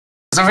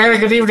It's a very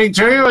good evening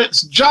to you.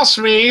 It's just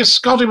me,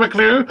 Scottie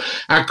McClue,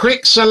 a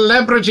quick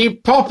celebrity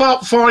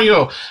pop-up for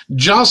you,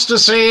 just to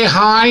say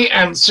hi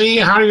and see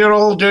how you're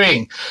all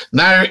doing.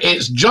 Now,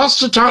 it's just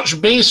to touch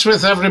base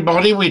with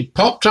everybody. We'd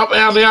popped up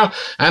earlier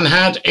and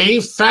had a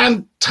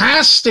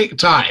fantastic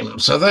time.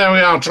 So there we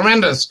are,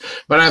 tremendous.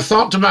 But I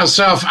thought to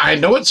myself, I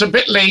know it's a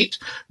bit late,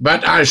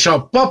 but I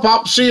shall pop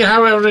up, see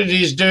how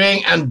everybody's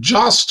doing, and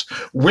just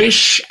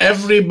wish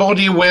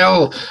everybody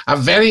well. A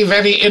very,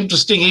 very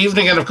interesting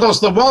evening. And of course,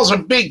 there was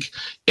a big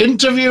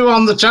interview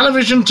on the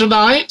television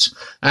tonight,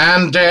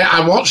 and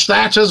I watched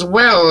that as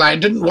well. I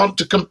didn't want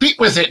to compete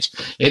with it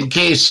in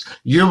case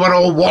you were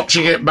all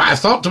watching it, but I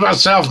thought to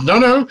myself,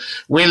 no,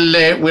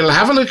 we'll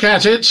have a look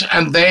at it,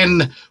 and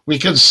then we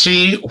can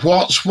see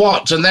what's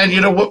what, and then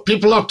you know what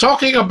people are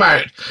talking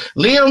about.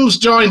 Liam's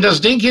joined us.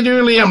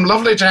 Dinky-Doo, Liam,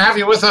 lovely to have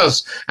you with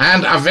us,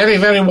 and a very,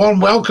 very warm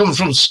welcome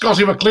from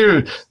Scottie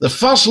McClue, the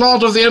first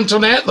lord of the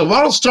internet, the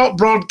world's top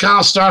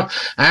broadcaster,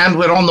 and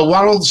we're on the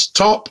world's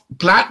top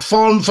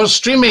platform for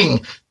streaming,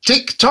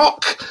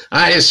 TikTok,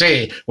 I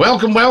say.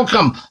 Welcome,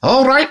 welcome.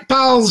 All right,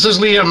 pals, says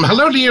Liam.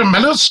 Hello, Liam.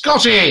 Hello,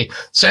 Scottie,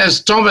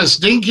 says Thomas.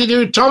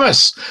 Dinky-Doo,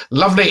 Thomas.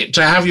 Lovely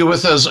to have you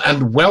with us,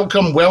 and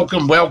welcome,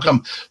 welcome,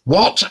 welcome.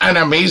 What an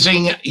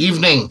amazing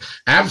evening.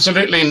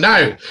 Absolutely.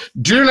 Now,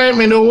 do let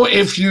me know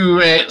if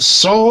you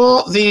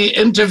saw the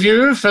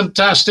interview.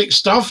 Fantastic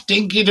stuff,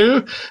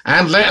 Dinky-Doo,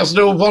 and let us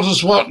know what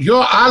is what.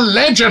 You're a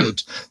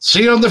legend.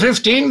 See you on the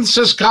 15th,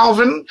 says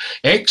Calvin.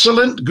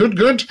 Excellent. Good,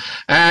 good.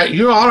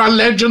 You are a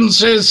legend,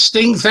 says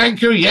Sting.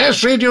 Thank you.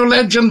 Yes, Radio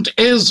Legend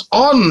is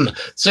on,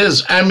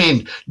 says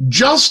Amin.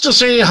 Just to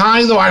say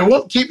hi, though, I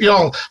won't keep you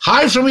all.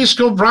 Hi from East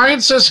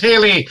Kilbride, says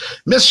Haley.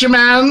 Miss your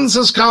man,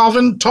 says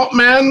Calvin. Top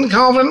man,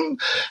 Calvin.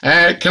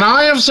 Can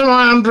I have some,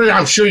 Andrew?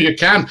 I'm sure you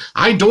can.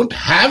 I don't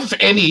have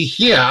any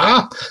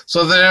here.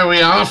 So there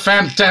we are.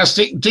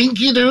 Fantastic.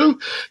 Dinky-Doo,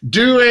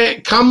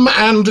 do come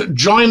and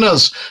join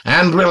us,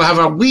 and we'll have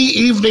a wee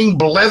evening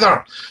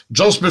blether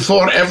just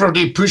before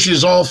everybody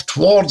pushes off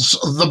towards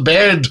the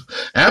bed.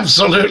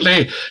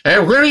 Absolutely.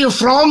 Where are you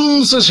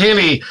from, says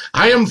Haley?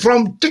 I am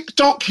from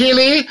TikTok,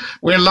 Haley.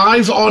 We're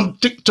live on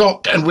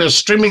TikTok and we're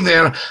streaming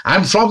there.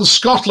 I'm from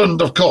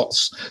Scotland, of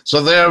course.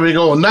 So there we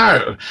go.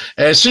 Now,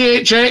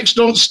 CHX,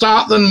 don't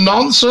start the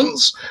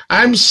nonsense.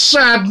 I'm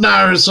sad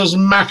now, says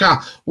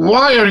Macca.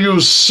 Why are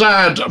you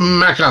sad,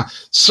 Macca?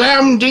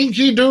 Sam,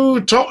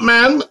 Dinky-Doo, top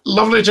man,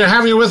 lovely to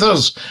have you with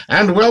us,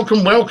 and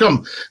welcome,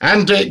 welcome.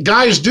 And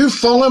guys, do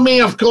follow me,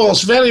 of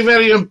course, very,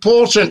 very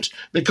important,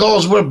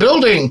 because we're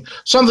building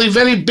something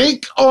very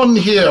big on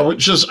here,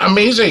 which is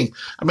amazing.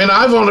 I mean,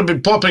 I've only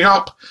been popping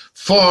up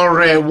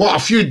for, a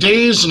few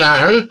days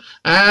now,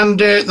 and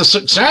the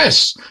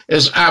success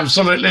is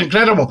absolutely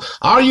incredible.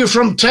 Are you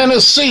from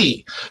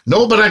Tennessee?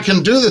 No, but I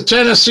can do the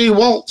Tennessee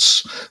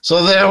waltz.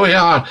 So there we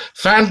are.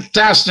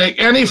 Fantastic.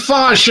 Any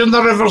fish in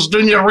the rivers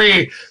down your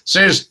way,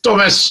 says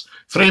Thomas.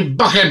 Free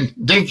bucking.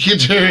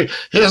 Dinky-Doo.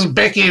 Here's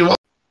Becky.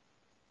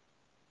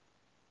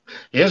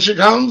 Here she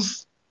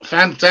comes.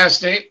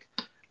 Fantastic.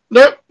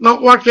 Nope,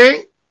 not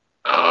working.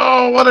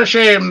 Oh, what a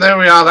shame. There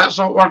we are. That's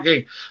not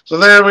working. So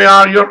there we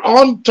are. You're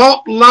on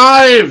Top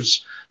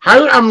Lives.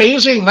 How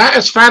amazing. That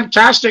is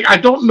fantastic. I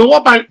don't know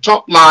about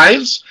Top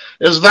Lives.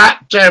 Is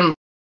that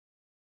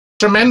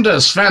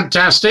tremendous?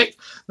 Fantastic.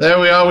 There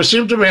we are. We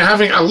seem to be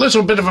having a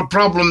little bit of a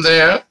problem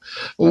there.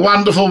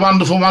 Wonderful,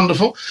 wonderful,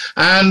 wonderful.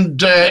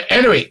 And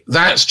anyway,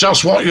 that's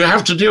just what you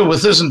have to deal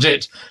with, isn't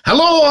it?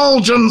 Hello,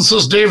 Algin,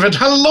 says David.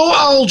 Hello,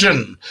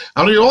 Algin.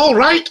 Are you all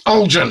right,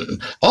 Algin?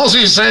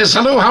 Ozzy says,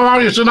 hello, how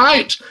are you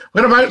tonight?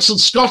 Whereabouts in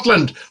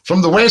Scotland?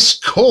 From the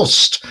West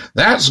Coast.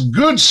 That's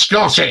good,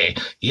 Scottie.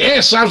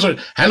 Yes,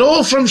 absolutely.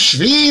 Hello from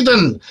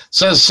Sweden,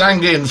 says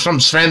Sangin from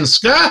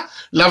Svenska.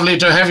 Lovely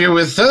to have you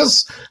with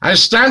us. I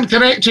stand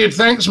corrected.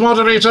 Thanks,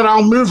 moderator.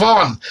 I'll move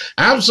on.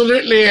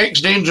 Absolutely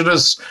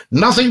ex-dangerous.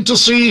 Nothing to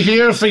see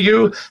here for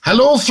you.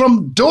 Hello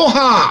from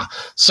Doha,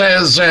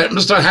 says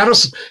Mr.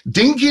 Harris.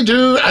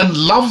 Dinky-Doo and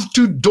love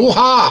to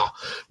Doha.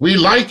 We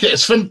like it.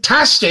 It's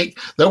fantastic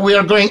that we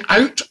are going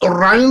out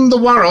around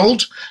the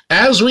world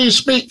as we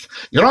speak.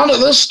 You're on at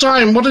this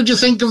time. What did you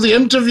think of the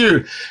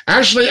interview?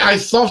 Actually, I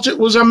thought it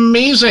was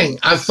amazing.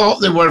 I thought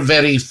they were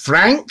very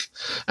frank.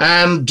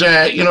 And,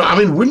 you know, I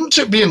mean, wouldn't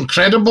it be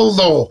incredible,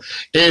 though,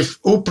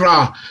 if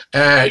Oprah,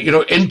 you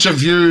know,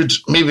 interviewed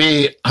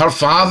maybe her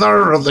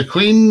father or the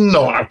Queen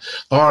or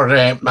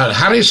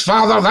Harry's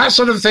father, that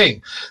sort of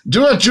thing.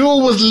 Do a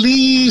duel with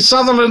Lee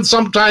Sutherland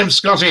sometime,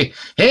 Scottie.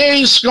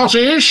 Hey,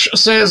 Scottish,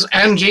 says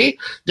Angie.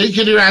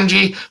 Dinky-Doo,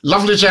 Angie.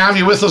 Lovely to have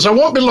you with us. I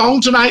won't be long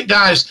tonight,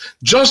 guys.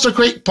 Just a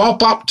quick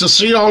pop-up to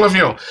see all of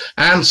you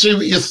and see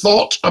what you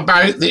thought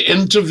about the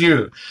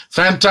interview.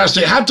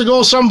 Fantastic. Had to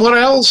go somewhere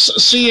else,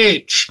 CH.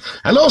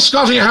 Hello,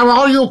 Scottie. How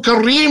are you?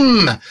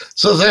 Kareem.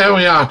 So there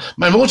we are.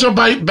 My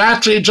motorbike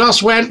battery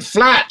just went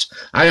flat.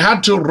 I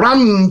had to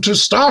run to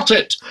start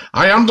it.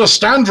 I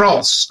understand,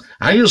 Ross.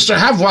 I used to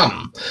have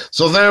one.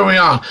 So there we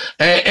are.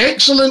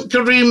 Excellent,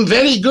 Kareem.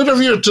 Very good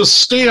of you to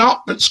stay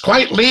up. It's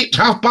quite late,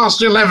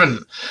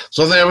 11:30.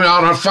 So there we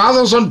are. Our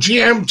father's on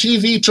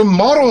GMTV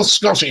tomorrow,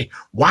 Scottie.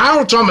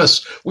 Wow,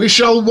 Thomas. We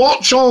shall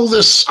watch all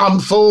this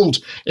unfold.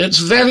 It's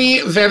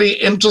very, very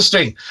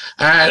interesting.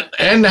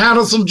 N.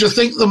 Harrison, do you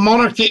think the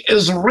monarchy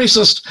is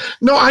racist?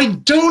 No, I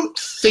don't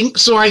think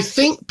so. I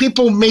think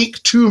people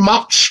make too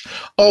much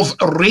of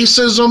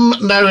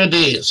racism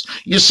nowadays.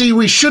 You see,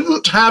 we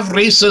shouldn't have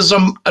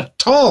racism at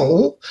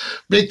all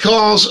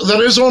because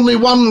there is only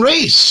one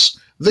race,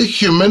 the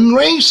human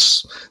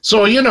race.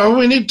 So, you know,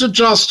 we need to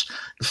just,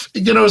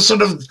 you know,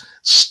 sort of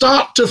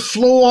start to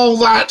flow all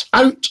that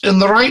out in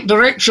the right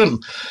direction.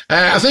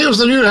 I think it was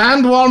the new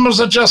hand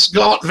warmers I just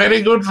got.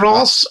 Very good,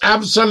 Ross.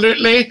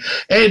 Absolutely.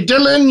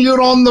 Dylan,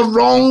 you're on the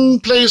wrong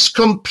place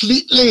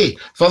completely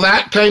for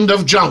that kind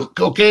of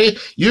junk, okay?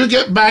 You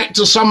get back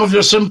to some of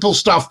your simple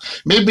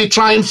stuff. Maybe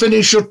try and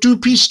finish your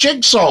two-piece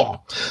jigsaw.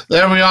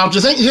 There we are. Do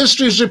you think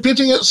history is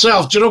repeating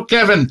itself? Do you know,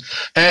 Kevin?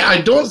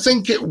 I don't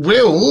think it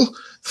will.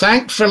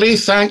 Thankfully,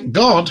 thank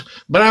God,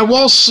 but I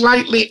was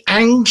slightly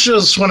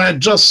anxious when I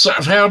just sort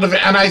of heard of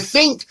it, and I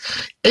think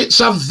it's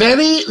a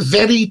very,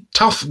 very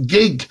tough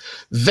gig.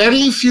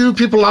 Very few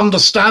people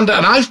understand it,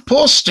 and I've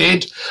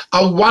posted a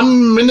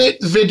 1-minute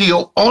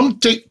video on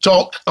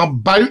TikTok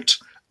about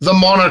the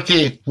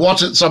monarchy,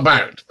 what it's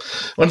about.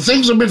 When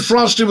things have been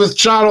frosty with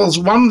Charles,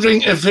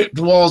 wondering if it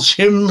was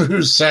him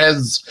who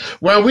says,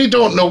 well, we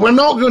don't know. We're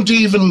not going to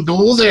even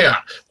go there.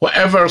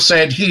 Whatever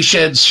said, he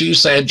said, she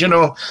said, you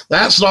know,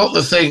 that's not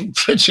the thing.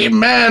 Pretty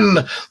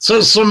man,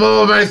 says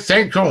Samoa, I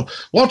think.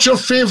 What's your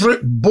favourite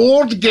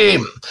board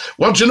game?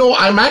 Well, do you know,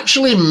 I'm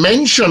actually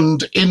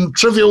mentioned in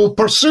Trivial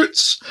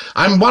Pursuits.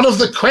 I'm one of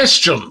the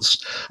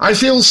questions. I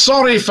feel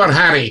sorry for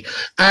Harry.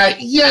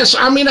 Yes,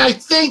 I mean, I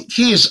think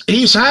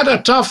he's had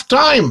a tough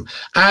time,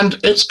 and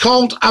it's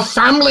called a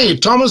family.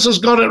 Thomas has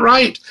got it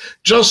right.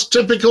 Just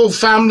typical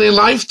family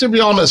life, to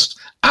be honest.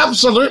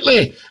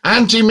 Absolutely.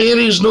 Auntie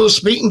Mary's no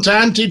speaking to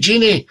Auntie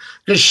Jeannie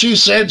because she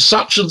said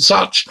such and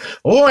such.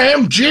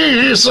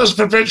 OMG, says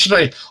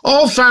perpetually.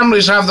 All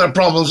families have their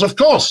problems, of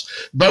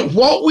course. But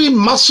what we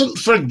mustn't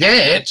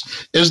forget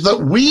is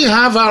that we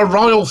have our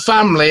royal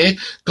family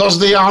because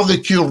they are the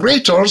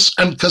curators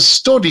and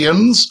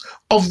custodians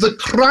of the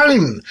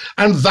crown,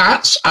 and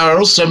that's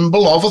our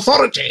symbol of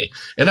authority.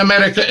 In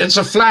America, it's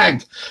a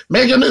flag.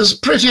 Meghan is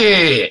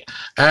pretty.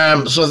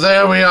 So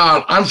there we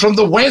are. I'm from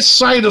the west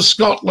side of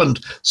Scotland.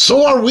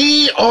 So are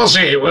we,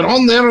 Aussie. We're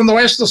on there in the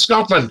west of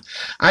Scotland.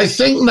 I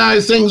think now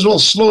things will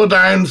slow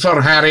down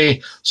for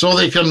Harry so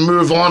they can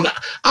move on.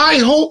 I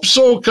hope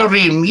so,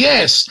 Kareem.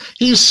 Yes,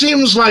 he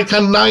seems like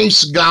a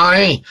nice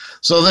guy.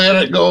 So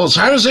there it goes.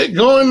 How's it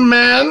going,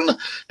 man?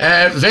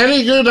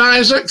 Very good,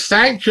 Isaac.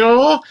 Thank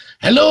you.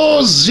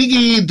 Hello,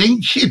 Ziggy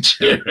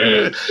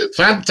Dinky-Doo.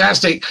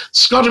 Fantastic.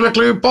 Scottie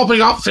McClue popping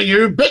up for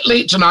you. Bit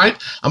late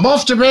tonight. I'm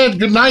off to bed.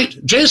 Good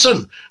night.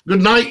 Jason,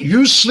 good night.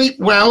 You sleep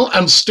well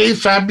and stay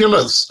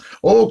fabulous.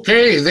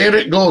 Okay, there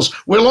it goes.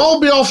 We'll all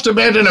be off to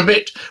bed in a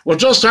bit. We're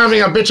just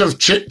having a bit of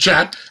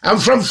chit-chat. I'm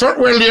from Fort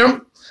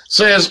William,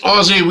 says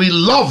Aussie. We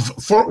love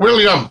Fort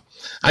William.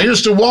 I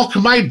used to walk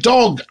my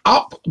dog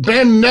up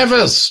Ben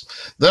Nevis.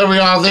 There we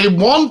are. They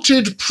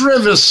wanted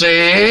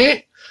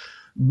privacy,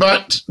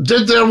 but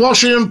did their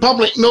washing in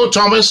public? No,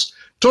 Thomas.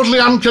 Totally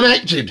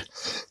unconnected.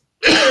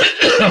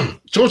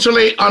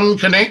 Totally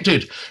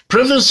unconnected.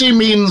 Privacy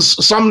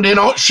means somebody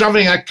not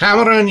shoving a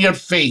camera in your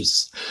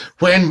face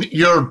when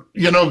you're,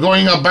 you know,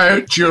 going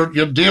about your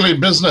daily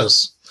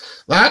business.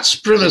 That's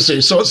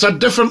privacy. So it's a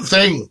different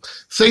thing.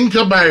 Think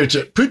about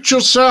it. Put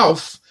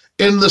yourself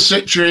in the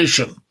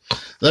situation.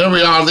 There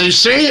we are. They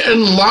say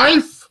in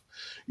life,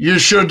 you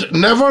should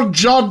never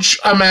judge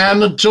a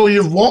man until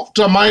you've walked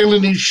a mile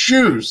in his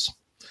shoes.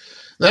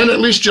 Then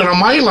at least you're a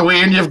mile away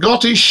and you've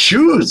got his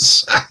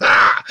shoes.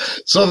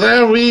 So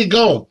there we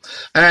go.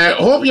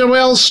 Hope you're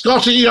well,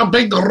 Scottie, a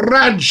big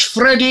Raj,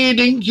 Freddie,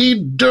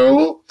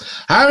 Dinky-Doo.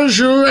 How's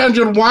you and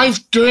your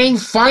wife doing?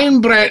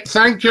 Fine, Brett.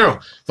 Thank you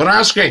for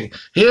asking.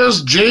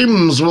 Here's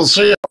James. We'll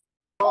see you.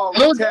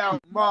 Motel,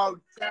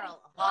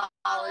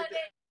 holiday.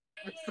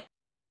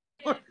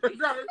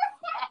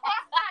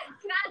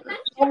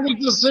 Lovely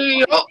to see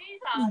you.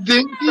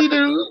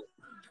 Dinky-Doo.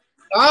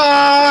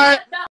 Bye.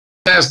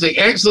 Fantastic,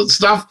 excellent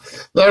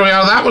stuff. There we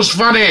are. That was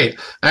funny.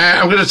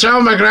 I'm going to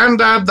tell my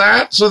granddad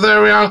that. So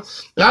there we are.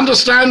 I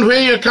understand where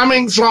you're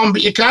coming from,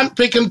 but you can't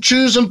pick and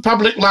choose in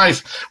public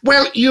life.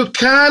 Well, you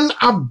can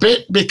a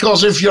bit,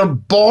 because if you're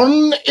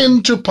born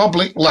into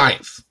public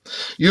life,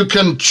 You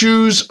can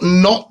choose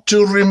not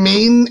to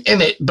remain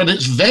in it, but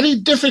it's very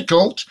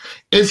difficult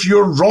if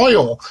you're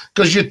royal,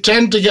 because you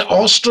tend to get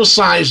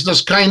ostracized.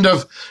 There's kind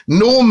of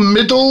no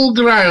middle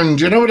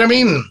ground, you know what I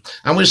mean?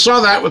 And we saw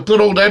that with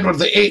poor old Edward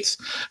VIII.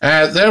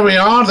 There we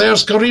are.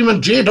 There's Kareem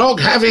and J-Dog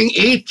having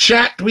a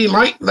chat. We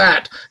like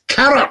that.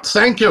 Carrot,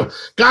 thank you.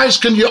 Guys,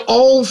 can you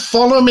all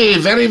follow me?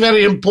 Very,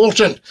 very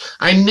important.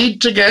 I need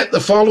to get the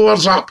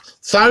followers up.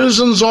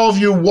 Thousands of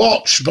you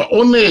watch, but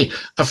only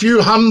a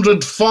few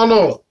hundred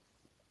follow.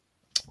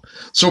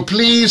 So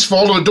please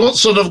follow. Don't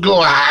sort of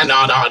go,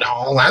 no,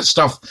 all that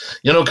stuff,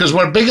 you know, because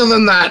we're bigger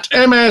than that.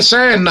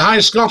 MSN, hi,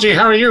 Scottie,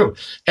 how are you?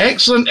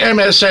 Excellent,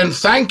 MSN,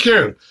 thank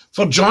you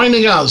for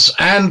joining us.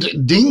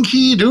 And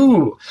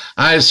Dinky-Doo,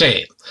 I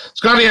say.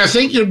 Scottie, I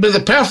think you'd be the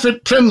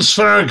perfect prince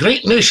for our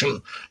great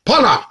nation.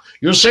 Paula,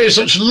 you say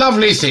such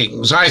lovely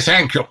things. I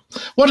thank you.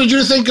 What did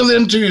you think of the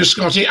interview,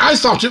 Scottie? I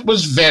thought it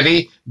was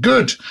very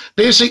good.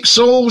 Basic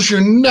souls,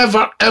 you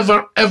never,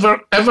 ever, ever,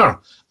 ever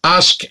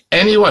ask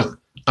anyone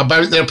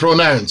about their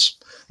pronouns.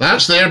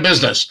 That's their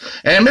business.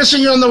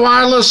 Missing you on the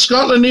wireless.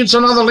 Scotland needs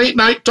another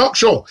late-night talk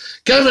show.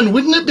 Kevin,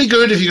 wouldn't it be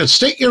good if you could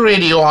stick your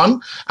radio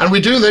on and we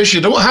do this? You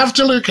don't have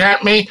to look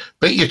at me,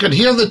 but you could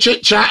hear the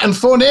chit-chat and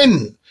phone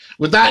in.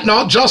 Would that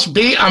not just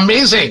be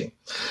amazing?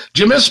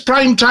 Do you miss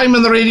prime time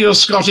in the radio,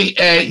 Scottie?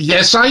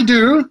 Yes, I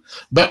do,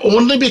 but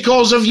only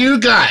because of you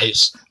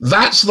guys.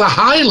 That's the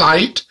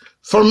highlight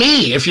for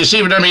me, if you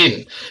see what I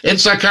mean.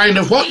 It's a kind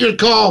of what you'd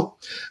call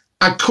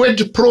a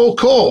quid pro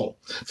quo.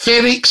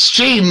 Fair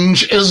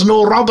exchange is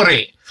no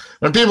robbery.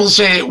 When people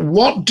say,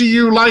 what do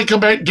you like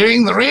about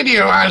doing the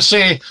radio? I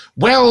say,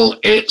 well,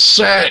 it's,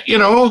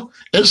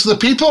 it's the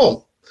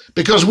people,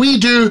 because we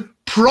do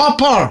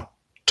proper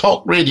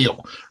talk radio,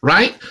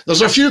 right?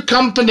 There's a few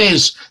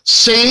companies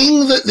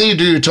saying that they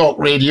do talk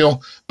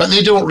radio, but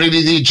they don't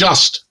really, they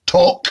just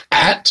talk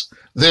at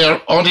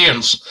their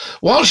audience.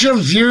 What's your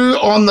view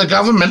on the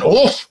government?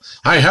 Oh,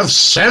 I have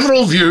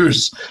several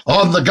views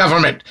on the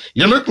government.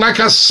 You look like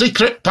a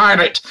secret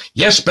pirate.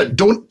 Yes, but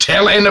don't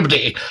tell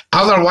anybody.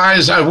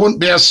 Otherwise, I won't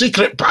be a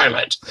secret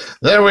pilot.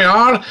 There we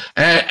are.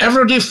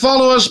 Everybody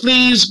follow us,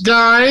 please,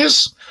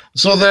 guys.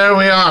 So there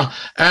we are.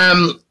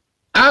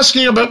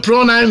 Asking about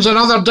pronouns and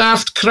other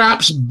daft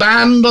craps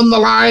banned on the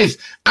live.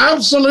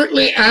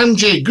 Absolutely,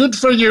 Angie. Good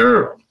for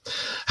you.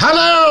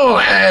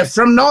 Hello,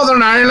 from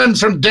Northern Ireland,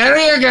 from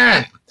Derry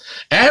again.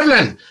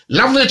 Evelyn,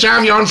 lovely to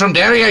have you on from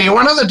Derry. Are you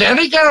one of the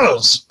Derry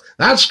girls?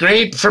 That's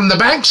great. From the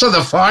banks of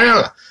the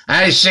Foyle,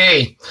 I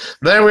say.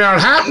 There we are.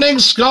 Happening,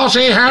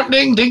 Scottie,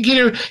 happening,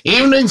 Dinky-Doo.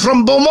 Evening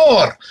from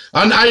Beaumore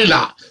on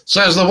Isla,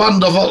 says the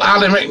wonderful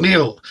Ali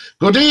McNeil.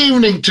 Good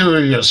evening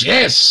to you.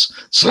 Yes,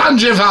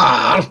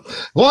 Slangivar.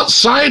 What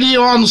side are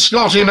you on,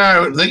 Scottie,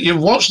 now that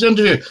you've watched the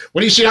interview?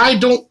 Well, you see, I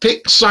don't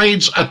pick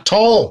sides at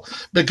all,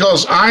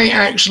 because I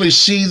actually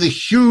see the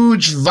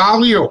huge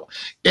value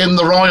in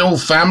the royal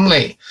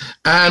family,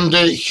 and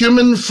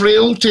human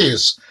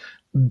frailties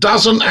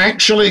doesn't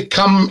actually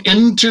come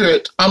into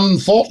it,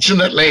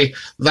 unfortunately.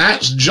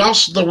 That's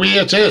just the way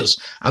it is,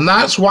 and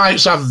that's why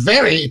it's a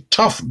very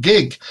tough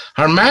gig.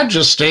 Her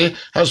Majesty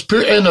has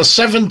put in a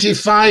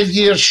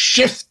 75-year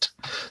shift,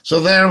 so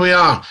there we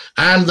are,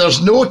 and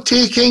there's no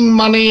taking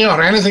money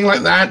or anything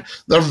like that.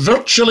 They're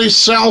virtually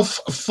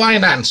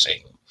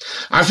self-financing.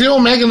 I feel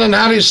Meghan and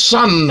Harry's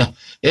son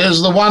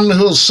is the one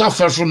who'll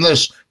suffer from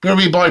this. Poor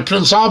wee boy,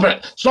 Prince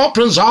Albert. It's not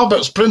Prince Albert,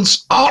 it's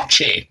Prince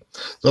Archie.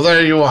 So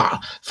there you are.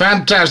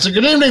 Fantastic.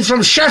 Good evening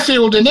from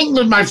Sheffield in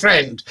England, my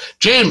friend.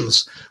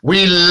 James,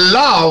 we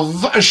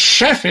love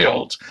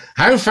Sheffield.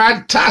 How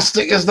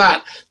fantastic is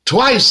that?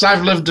 Twice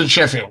I've lived in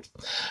Sheffield.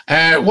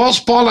 What's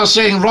Paula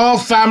saying? Royal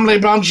family,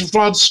 bunch of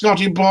frauds,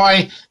 Scottie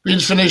boy,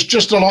 Queen's finished,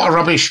 just a lot of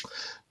rubbish.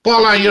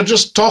 Paula, you're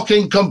just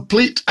talking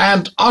complete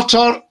and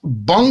utter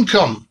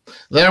bunkum.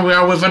 There we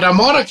are. We've had a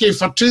monarchy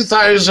for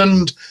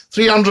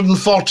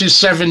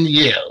 2,347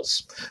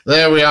 years.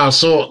 There we are.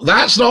 So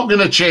that's not going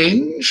to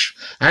change.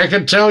 I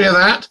can tell you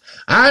that.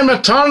 I'm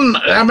a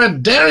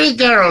Derry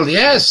girl.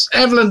 Yes,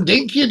 Evelyn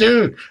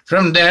Dinky-Doo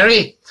from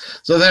Derry.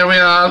 So there we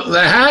are.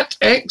 The hat,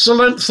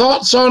 excellent.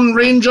 Thoughts on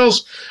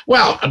Rangers?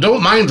 Well, I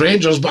don't mind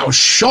Rangers, but I was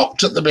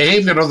shocked at the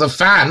behaviour of the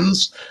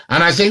fans,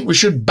 and I think we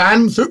should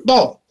ban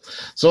football.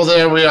 So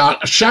there we are.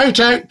 A shout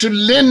out to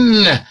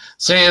Lynn,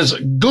 says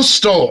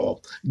Gusto.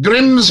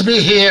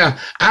 Grimsby here.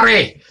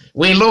 Harry,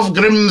 we love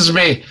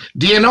Grimsby.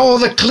 Do you know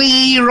the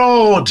Clee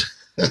Road?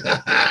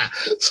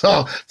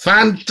 So,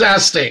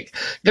 fantastic.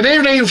 Good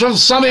evening from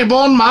sunny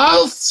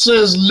Bournemouth,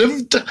 says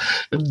lived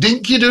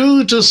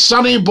Dinky-Doo to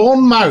sunny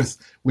Bournemouth.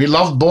 We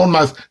love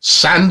Bournemouth.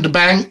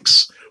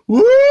 Sandbanks.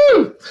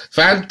 Woo!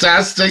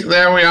 Fantastic.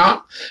 There we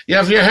are.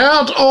 Have you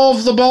heard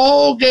of the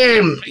ball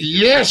game?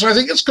 Yes, I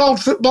think it's called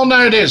football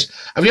nowadays.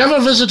 Have you ever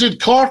visited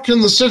Cork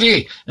in the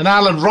city in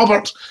Ireland?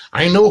 Robert,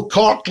 I know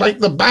Cork like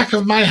the back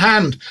of my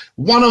hand.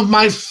 One of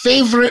my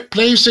favourite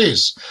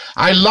places.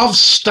 I love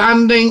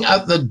standing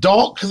at the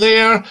dock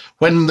there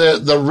when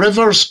the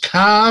river's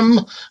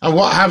calm and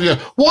what have you.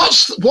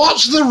 What's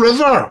the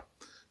river?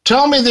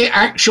 tell me the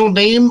actual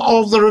name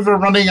of the river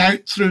running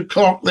out through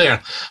Cork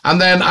there. And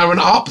then I went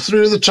up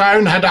through the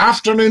town, had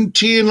afternoon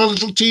tea in a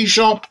little tea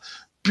shop.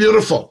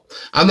 Beautiful.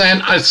 And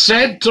then I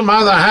said to my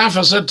other half,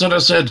 I said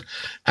to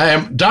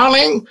her,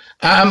 darling,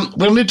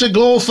 we'll need to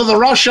go for the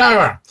rush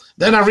hour.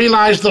 Then I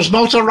realised there's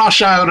not a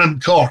rush hour in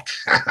Cork.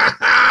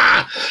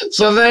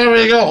 So there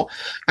we go.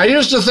 I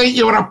used to think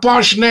you were a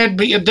posh Ned,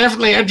 but you're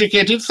definitely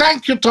educated.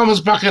 Thank you, Thomas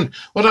Buchan.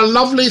 What a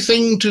lovely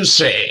thing to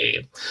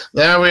say.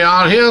 There we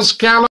are. Here's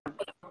Callum.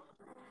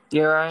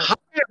 You alright? Hi,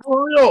 how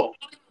are you?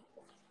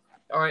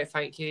 Alright,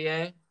 thank you,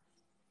 yeah.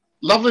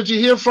 Lovely to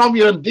hear from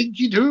you, and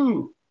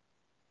Dinky-Doo.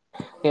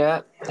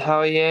 Yeah, how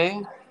are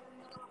you?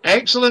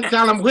 Excellent,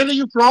 Callum. Where are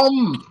you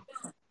from?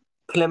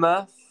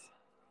 Plymouth.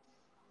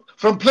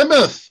 From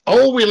Plymouth.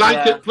 Oh, we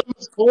like it.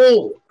 Plymouth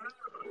Hole.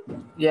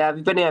 Yeah, have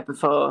you been here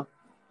before?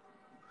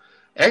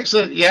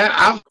 Excellent. Yeah,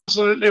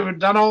 absolutely. We've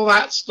done all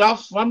that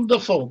stuff.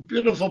 Wonderful.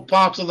 Beautiful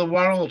part of the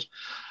world.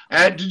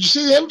 Did you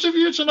see the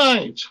interview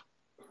tonight?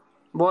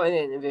 What an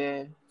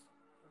interview?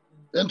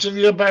 The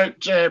interview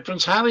about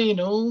Prince Harry, you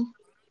know?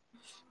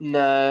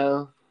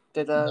 No.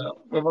 Did I? No,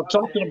 we were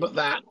talking about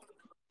that.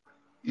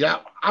 Yeah,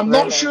 I'm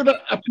Really? not sure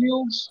it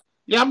appeals.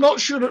 Yeah, I'm not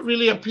sure it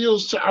really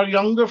appeals to our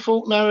younger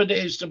folk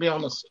nowadays, to be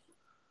honest.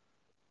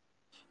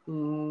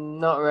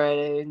 Not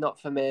really. Not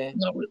for me.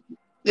 No,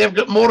 they've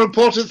got more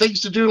important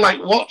things to do,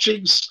 like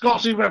watching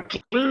Scottie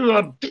McClue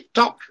on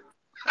TikTok.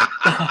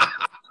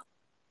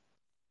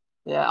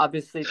 Yeah, I'll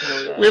be sleeping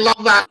all day. We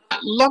love that.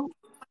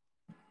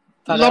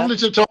 Lovely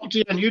to talk to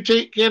you, and you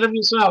take care of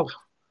yourself.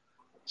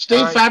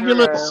 Stay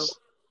fabulous. Cheerio.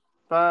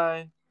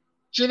 Bye.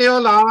 Cheerio,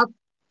 lad.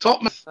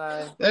 Top man.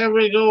 Bye. There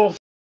we go.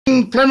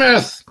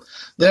 Plymouth.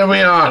 There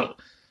we are.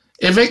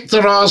 Evict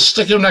the Ross,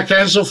 stick him in a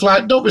council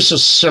flat. Don't be so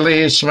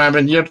silly,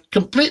 Smamming. You're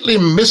completely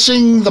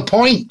missing the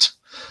point.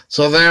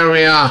 So there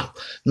we are.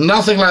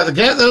 Nothing like the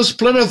get this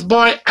Plymouth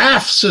boy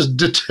aff, says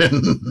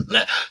Ditton.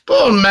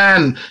 Poor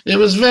man. It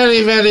was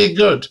very, very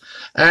good.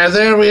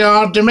 There we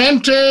are.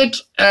 Demented.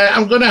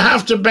 I'm going to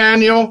have to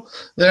ban you.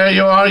 There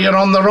you are. You're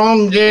on the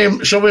wrong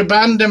game. Shall we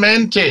ban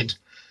Demented?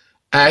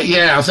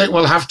 Yeah, I think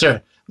we'll have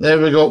to. There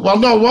we go. Well,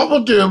 no, what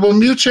we'll do, we'll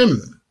mute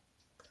him.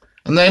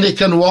 And then he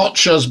can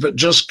watch us, but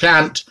just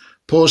can't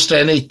post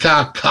any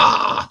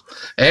caca.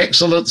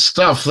 Excellent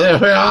stuff. There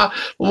we are.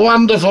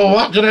 Wonderful.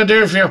 What can I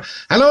do for you?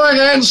 Hello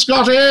again,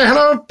 Scottie.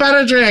 Hello,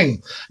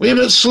 Paraging. Wee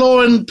bit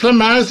slow in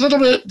Plymouth, a little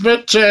bit,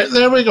 but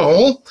there we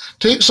go.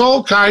 Takes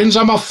all kinds.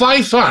 I'm a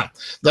fifer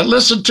that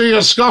listened to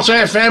your Scot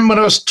FM when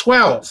I was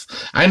 12.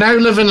 I now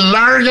live in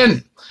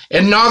Lurgan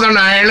in Northern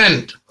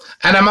Ireland.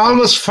 And I'm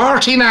almost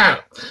 40 now.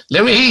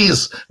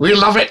 Louise, we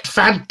love it.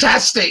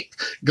 Fantastic.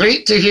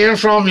 Great to hear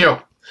from you.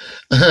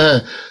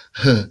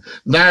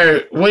 Now,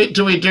 wait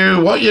till we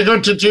do what you're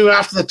going to do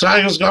after the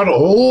Tiger's gone.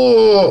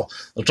 Oh,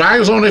 the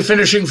Tiger's only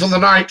finishing for the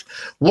night.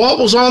 What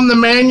was on the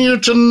menu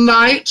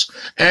tonight?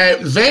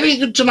 Very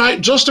good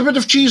tonight. Just a bit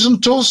of cheese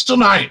and toast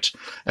tonight.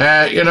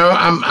 You know,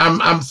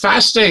 I'm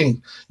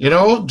fasting. You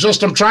know,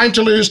 I'm trying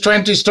to lose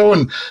 20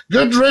 stone.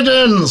 Good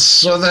riddance.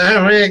 So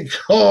there we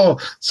go.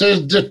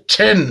 Says the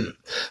 10.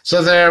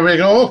 So there we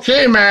go.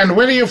 Okay, man.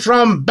 Where are you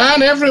from?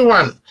 Ban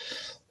everyone.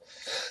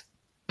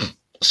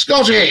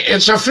 Scottie,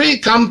 it's a free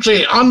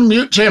country.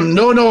 Unmute him.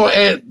 No,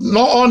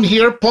 not on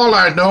here,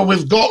 Paula. No,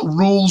 we've got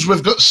rules.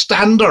 We've got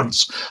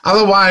standards.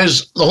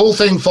 Otherwise, the whole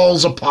thing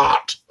falls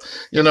apart.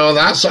 You know,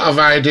 that sort of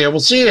idea.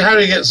 We'll see how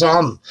he gets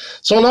on.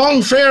 So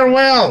long,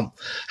 farewell.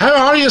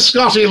 How are you,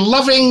 Scottie?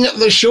 Loving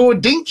the show.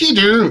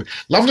 Dinky-Doo.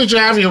 Lovely to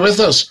have you with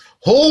us.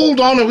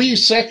 Hold on a wee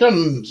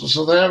second.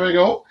 So there we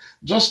go.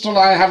 Just till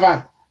I have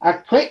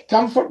a quick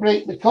comfort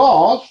break,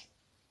 because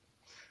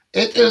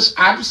it is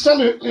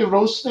absolutely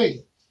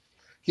roasting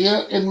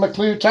here in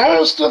McClue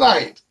Towers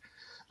tonight.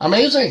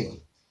 Amazing.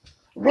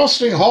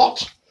 Roasting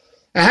hot.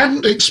 I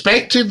hadn't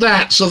expected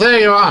that. So there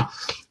you are.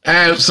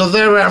 So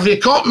there we are. Have you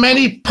caught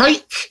many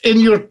pike in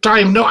your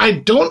time? No, I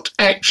don't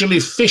actually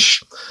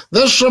fish.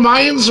 This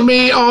reminds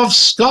me of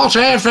Scot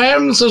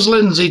FM, says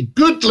Lindsay.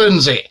 Good,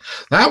 Lindsay.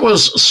 That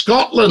was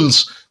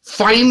Scotland's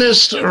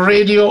finest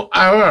radio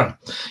hour.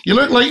 You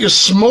look like you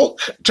smoke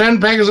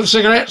 10 packets of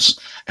cigarettes.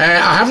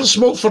 I haven't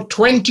smoked for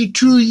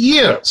 22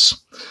 years.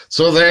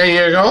 So there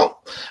you go.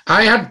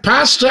 I had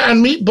pasta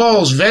and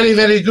meatballs. Very,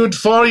 very good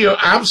for you.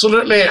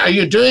 Absolutely. Are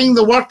you doing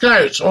the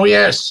workouts? Oh,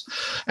 yes.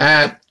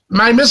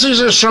 My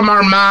missus is from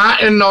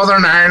Armagh in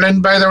Northern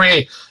Ireland, by the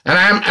way, and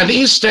I'm an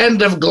East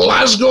End of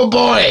Glasgow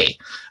boy.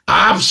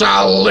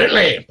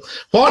 Absolutely.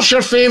 What's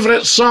your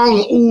favourite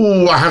song?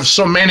 Ooh, I have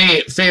so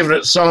many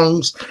favourite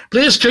songs.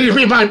 Please can you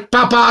be my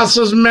papa,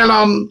 says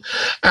Melon.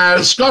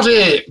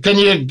 Scottie, can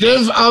you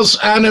give us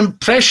an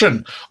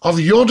impression of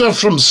Yoda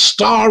from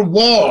Star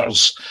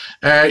Wars?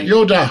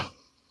 Yoda.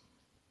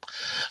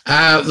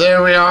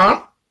 There we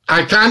are.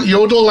 I can't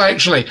yodel,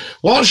 actually.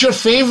 What's your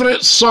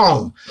favourite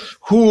song?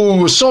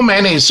 Ooh, so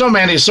many.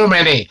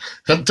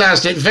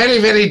 Fantastic. Very,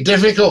 very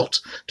difficult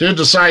to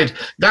decide.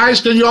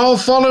 Guys, can you all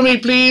follow me,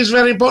 please?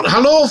 Very important.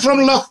 Hello from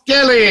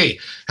Lochgelly.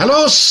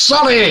 Hello,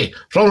 Solly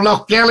from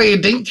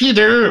Lochgelly.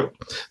 Dinky-Doo.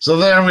 So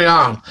there we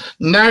are.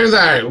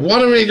 Now, what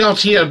do we got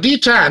here?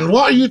 D-Tan,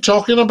 what are you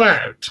talking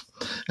about?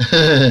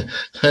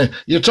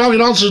 You're talking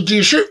also, do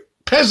you shoot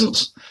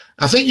peasants?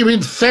 I think you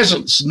mean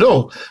pheasants.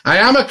 No, I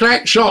am a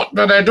crack shot,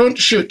 but I don't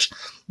shoot.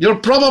 You're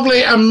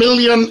probably a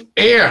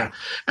millionaire.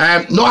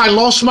 No, I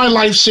lost my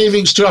life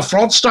savings to a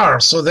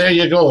fraudster, so there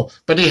you go.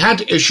 But he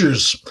had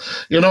issues.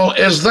 You know,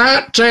 is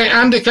that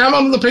Andy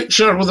Cameron in the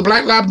picture with the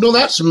black lab? No,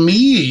 that's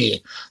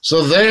me.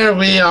 So there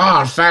we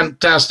are.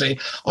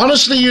 Fantastic.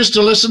 Honestly, used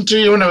to listen to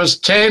you when I was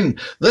 10.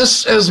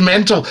 This is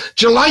mental.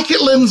 Do you like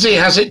it, Lindsay?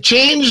 Has it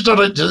changed,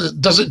 or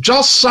does it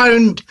just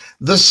sound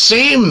the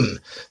same?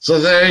 So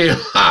there you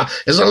are.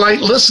 Is it like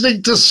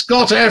listening to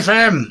Scott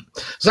FM?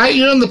 Is that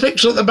you in the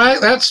picture at the back?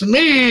 That's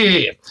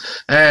me.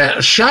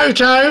 Shout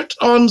out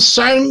on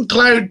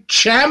SoundCloud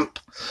Champ.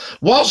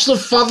 What's the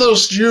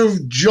furthest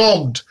you've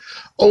jogged?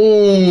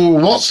 Oh,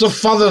 what's the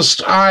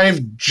furthest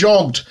I've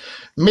jogged?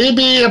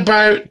 Maybe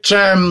about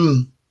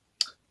 10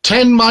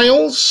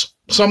 miles,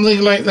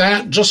 something like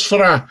that, just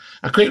for a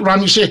quick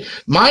run. You see,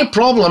 my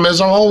problem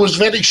is I'm always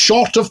very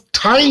short of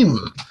time.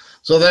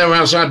 So there we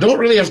are. So I don't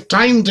really have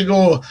time to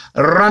go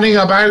running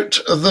about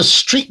the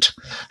street.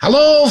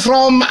 Hello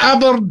from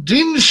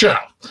Aberdeenshire.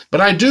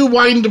 But I do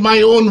wind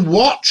my own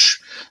watch.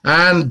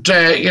 And,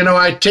 you know,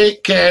 I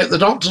take, the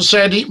doctor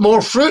said, eat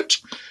more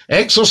fruit,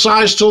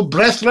 exercise till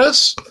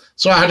breathless.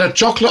 So I had a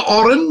chocolate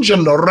orange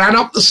and ran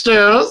up the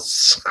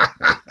stairs.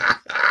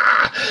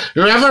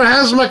 Whoever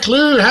has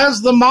McClue has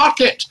the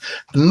market.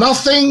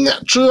 Nothing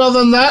truer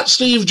than that,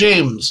 Steve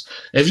James.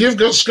 If you've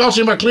got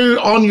Scottie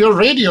McClue on your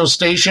radio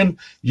station,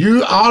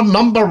 you are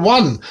number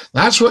one.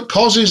 That's what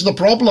causes the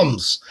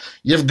problems.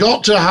 You've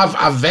got to have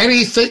a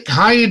very thick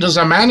hide as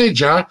a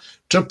manager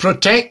to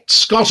protect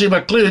Scottie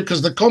McClue,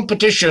 because the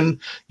competition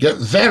get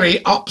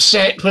very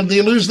upset when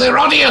they lose their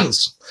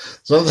audience.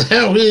 So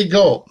there we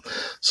go.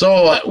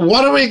 So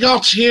what do we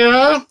got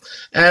here?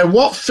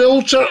 What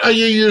filter are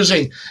you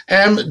using?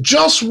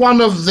 Just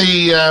one of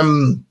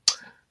the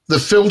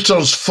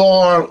filters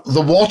for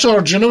the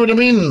water. Do you know what I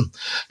mean?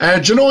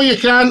 Do you know you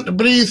can't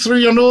breathe through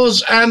your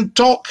nose and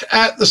talk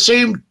at the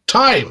same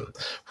time?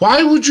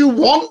 Why would you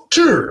want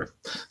to?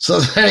 So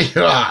there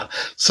you are.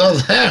 So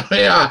there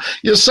we are.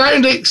 You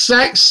sound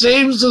exact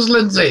same as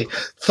Lindsay.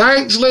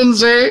 Thanks,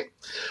 Lindsay.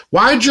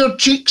 Why do your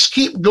cheeks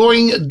keep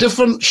going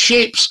different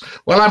shapes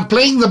while I'm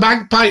playing the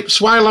bagpipes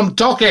while I'm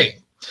talking?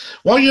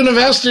 What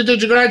university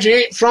did you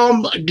graduate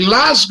from?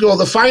 Glasgow,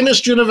 the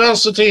finest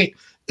university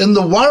in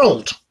the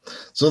world.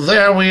 So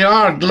there we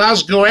are,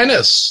 Glasgow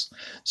Ennis.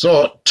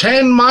 So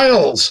 10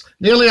 miles,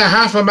 nearly a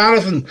half a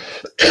marathon.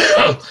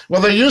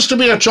 Well, there used to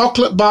be a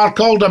chocolate bar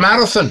called a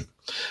marathon.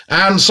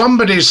 And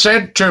somebody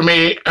said to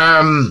me,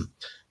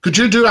 could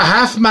you do a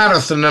half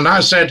marathon? And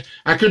I said,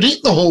 I could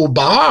eat the whole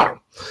bar.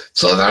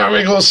 So there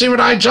we go. See what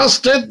I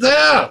just did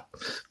there?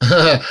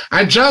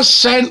 I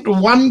just sent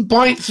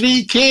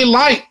 1.3k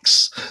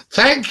likes.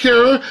 Thank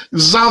you,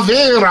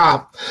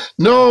 Zavera.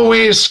 No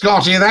way,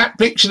 Scotty. That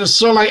picture is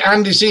so like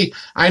Andy. See,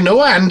 I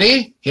know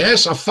Andy.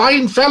 Yes, a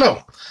fine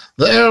fellow.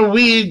 There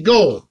we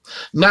go.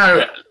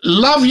 Now,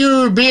 love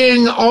you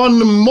being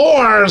on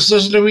more,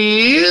 says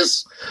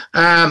Louise.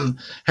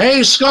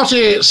 Hey,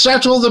 Scotty,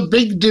 settle the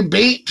big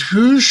debate.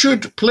 Who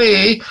should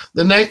play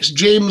the next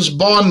James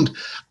Bond?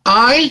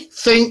 I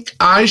think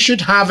I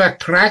should have a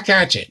crack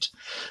at it,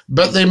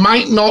 but they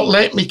might not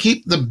let me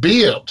keep the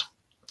beard.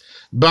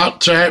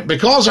 But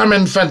because I'm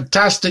in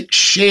fantastic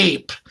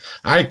shape,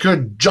 I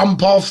could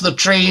jump off the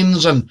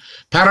trains and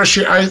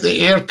parachute out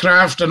the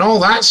aircraft and all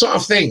that sort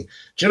of thing.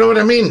 Do you know what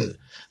I mean?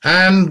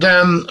 And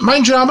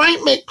mind you, I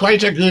might make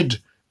quite a good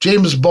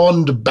James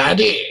Bond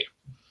baddie.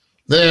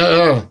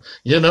 There,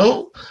 you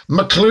know,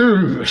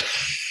 McClue.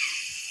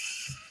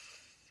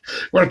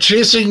 We're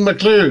chasing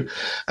McClue.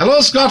 Hello,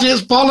 Scotty,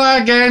 it's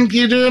Paula again. Can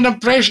you do an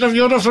impression of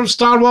Yoda from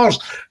Star Wars?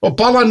 Oh,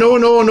 Paula,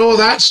 no,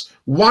 that's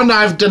one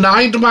I've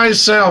denied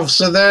myself.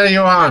 So there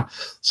you are.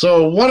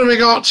 So what have we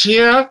got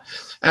here?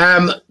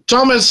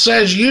 Thomas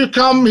says, you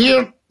come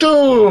here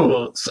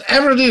too.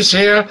 Everybody's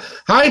here.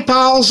 Hi,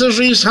 pal, says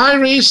Reese. Hi,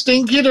 Reese.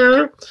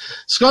 Dinky-Doo.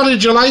 Scotty,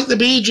 do you like the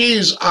Bee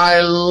Gees? I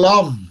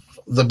love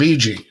the Bee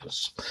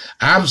Gees.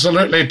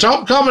 Absolutely.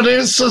 Top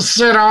comedy, says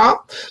Sarah.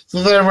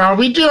 So there we are.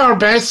 We do our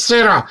best,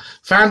 Sarah.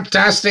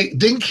 Fantastic.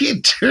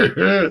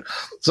 Dinky-Doo.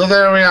 So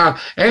there we are.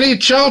 Any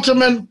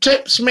Cheltenham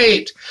tips,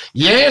 mate?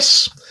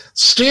 Yes.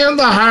 Stay in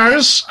the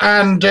house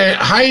and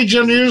hide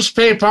your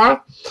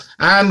newspaper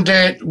and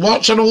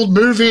watch an old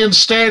movie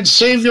instead.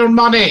 Save your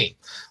money.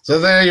 So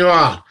there you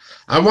are.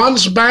 I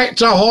once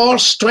backed a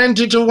horse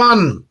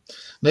 20-1.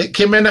 It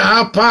came in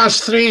at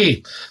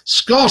 3:30.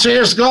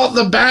 Scotty's got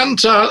the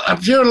banter, a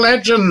pure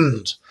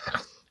legend.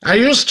 I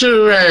used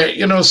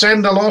to,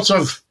 send a lot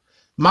of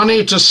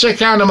money to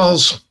sick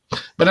animals,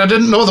 but I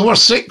didn't know they were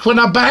sick when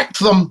I backed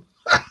them.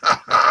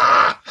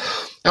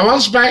 I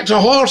once backed a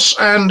horse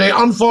and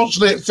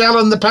unfortunately it fell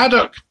in the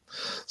paddock.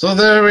 So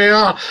there we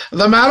are.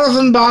 The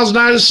marathon bars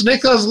now.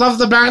 Snickers, love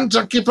the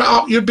banter. Keep it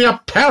up. You'd be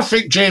a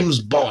perfect James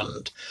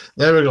Bond.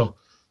 There we go.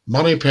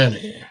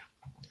 Moneypenny.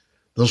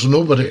 There's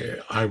nobody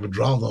I would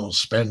rather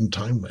spend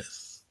time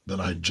with, but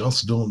I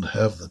just don't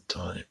have the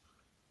time.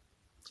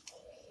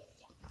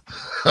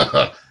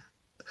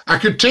 I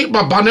could take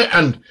my bonnet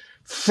and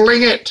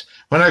fling it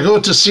when I go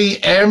to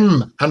see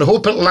M and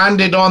hope it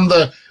landed on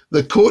the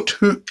coat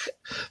hook,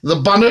 the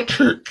bonnet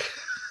hook.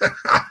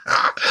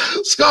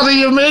 Scottie,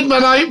 you've made my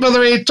night, by the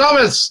way.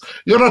 Thomas,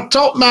 you're a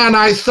top man.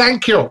 I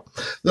thank you.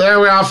 There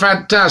we are.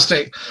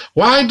 Fantastic.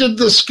 Why did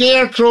the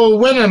Scarecrow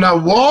win an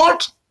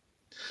award?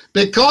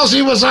 Because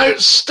he was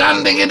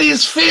outstanding in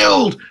his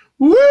field.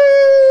 Woo!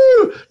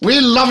 We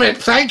love it.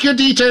 Thank you,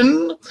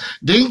 Deaton.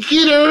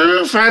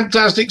 Dinky-Doo.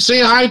 Fantastic.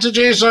 Say hi to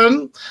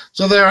Jason.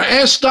 So there,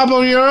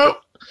 SW.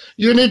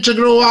 You need to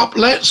grow up.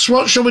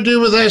 What shall we do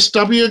with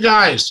SW,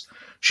 guys?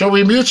 Shall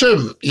we mute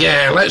him?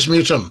 Yeah, let's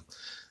mute him.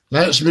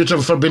 Let's mute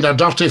him for being a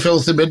dirty,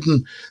 filthy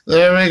midden.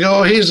 There we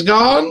go. He's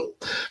gone.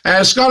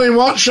 Scottie,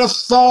 what's your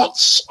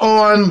thoughts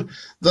on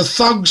the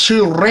thugs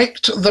who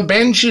wrecked the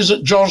benches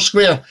at George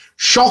Square?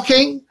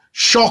 Shocking,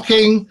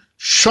 shocking,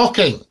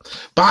 shocking.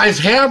 But I've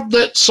heard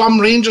that some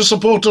Rangers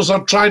supporters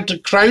are trying to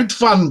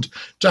crowdfund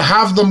to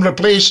have them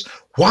replaced.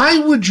 Why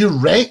would you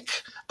wreck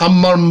a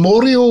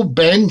memorial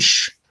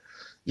bench?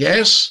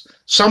 Yes,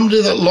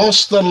 somebody that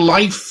lost their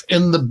life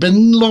in the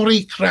bin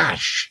lorry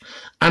crash,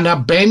 and a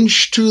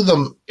bench to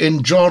them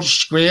in George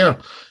Square.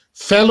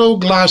 Fellow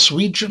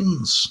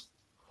Glaswegians.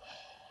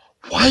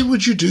 Why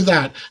would you do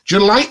that? Do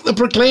you like the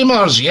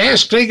Proclaimers?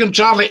 Yes, Craig and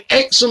Charlie,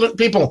 excellent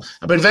people.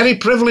 I've been very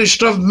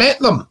privileged to have met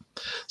them.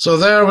 So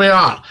there we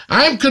are.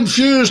 I'm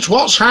confused.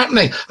 What's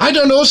happening? I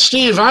don't know,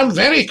 Steve. I'm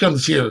very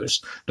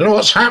confused. Don't know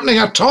what's happening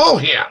at all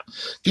here.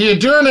 Can you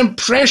do an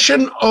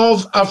impression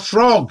of a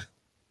frog?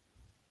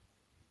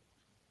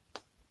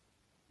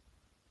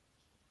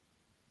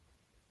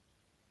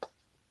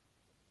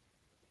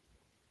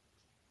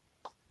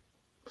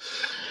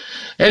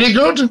 Any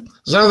good?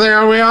 So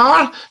there we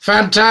are.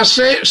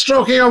 Fantastic.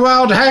 Stroking a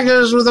wild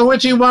haggers with a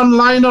witty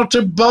one-liner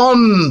to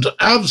Bond.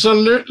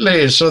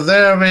 Absolutely. So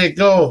there we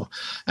go.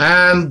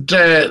 And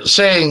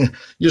saying,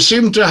 you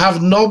seem to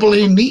have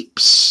knobbly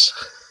neeps.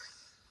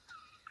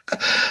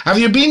 Have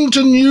you been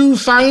to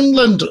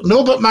Newfoundland?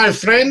 No, but my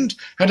friend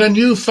had a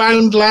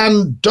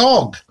Newfoundland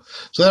dog.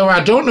 So I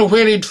don't know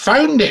where he'd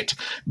found it.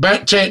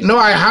 But no,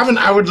 I haven't.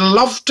 I would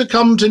love to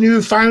come to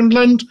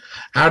Newfoundland.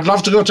 I'd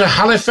love to go to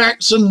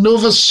Halifax and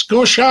Nova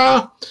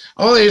Scotia.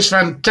 All these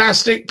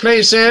fantastic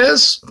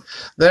places.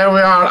 There we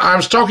are. I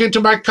was talking to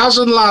my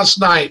cousin last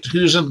night,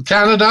 who's in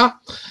Canada,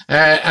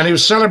 and he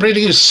was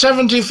celebrating his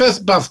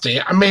 75th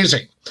birthday.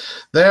 Amazing.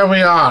 There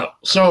we are.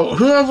 So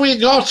who have we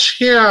got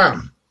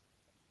here?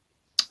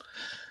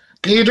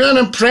 Can you do an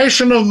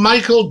impression of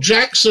Michael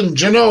Jackson?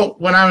 Do you know,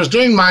 when I was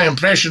doing my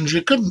impressions,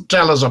 you couldn't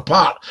tell us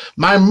apart.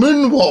 My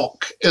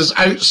moonwalk is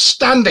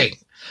outstanding.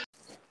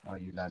 How are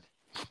you, lad?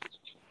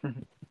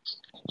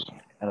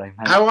 Hello, man.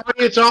 How are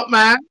you, top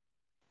man?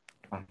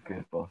 I'm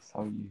good, boss.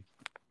 How are you?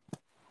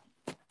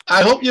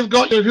 I hope you've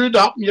got your hood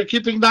up and you're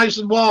keeping nice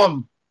and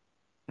warm.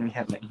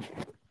 Yeah, mate.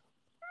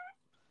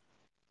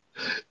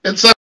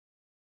 It's all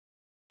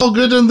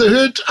good in the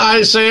hood,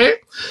 I say.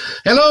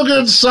 Hello,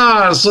 good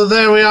sir. So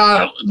there we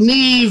are.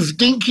 Neve,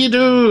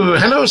 Dinky-Doo.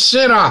 Hello,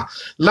 Sarah.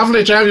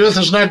 Lovely to have you with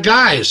us. Now,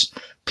 guys,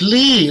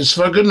 please,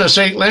 for goodness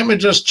sake, let me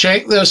just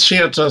check this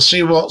here to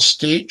see what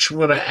stage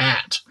we're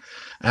at.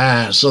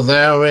 So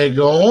there we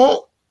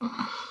go.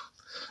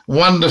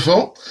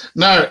 Wonderful.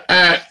 Now,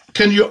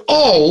 can you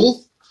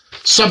all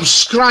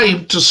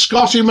subscribe to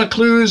Scottie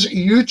McClue's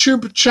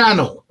YouTube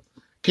channel?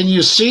 Can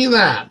you see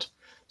that?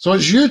 So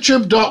it's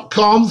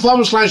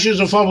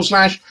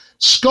youtube.com/user/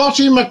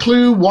 Scottie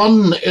McClue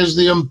 1 is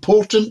the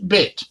important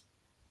bit.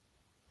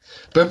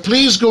 But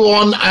please go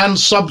on and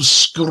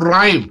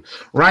subscribe,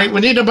 right?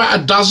 We need about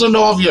a dozen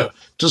of you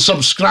to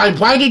subscribe.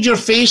 Why did your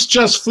face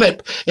just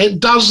flip? It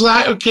does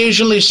that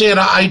occasionally,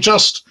 Sarah. I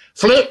just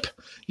flip.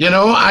 You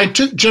know, I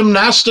took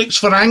gymnastics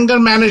for anger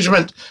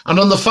management, and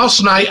on the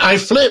first night I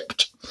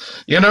flipped.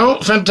 You know,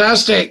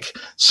 fantastic.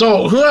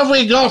 So who have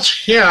we got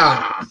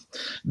here?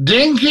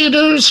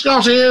 Dinky-Doo,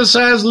 Scottie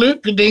says,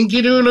 Luke,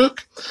 Dinky-Doo,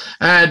 Luke.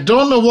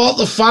 Don't know what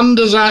the fund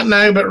is at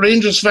now, but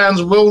Rangers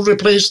fans will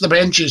replace the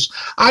benches.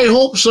 I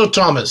hope so,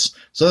 Thomas.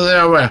 So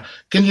there we are.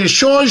 Can you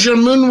show us your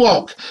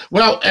moonwalk?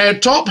 Well,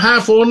 top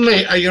half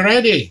only. Are you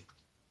ready?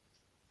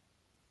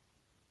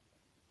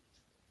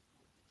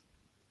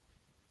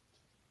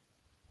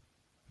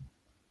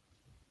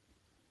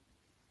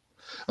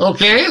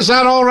 Okay, is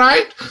that all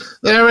right?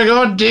 There we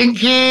go,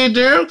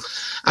 Dinky-Doo.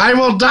 I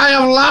will die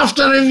of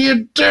laughter if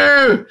you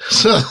do.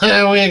 So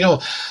there we go.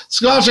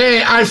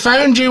 Scottie, I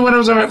found you when I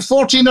was about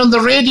 14 on the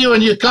radio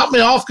and you cut me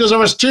off because I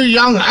was too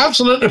young.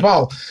 Absolutely,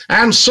 Paul.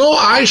 And so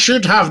I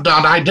should have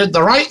done. I did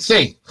the right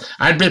thing.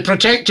 I'd be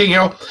protecting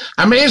you.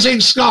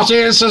 Amazing,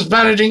 Scottie, says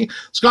Barrington.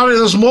 Scottie,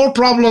 there's more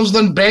problems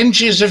than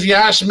benches if you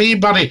ask me,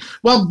 buddy.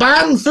 Well,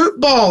 ban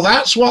football.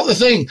 That's what the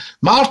thing.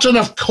 Martin,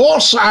 of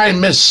course I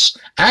miss.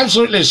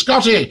 Absolutely.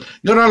 Scottie,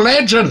 you're a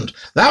legend.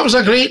 That was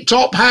a great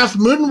top half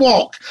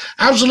moonwalk.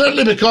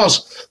 Absolutely,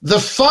 because the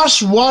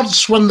first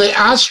words when the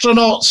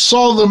astronauts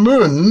saw the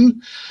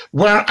moon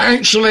were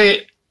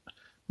actually,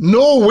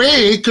 no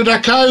way could a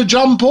cow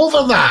jump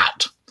over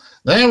that.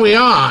 There we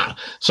are.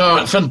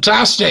 So,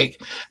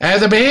 fantastic.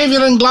 The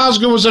behaviour in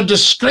Glasgow was a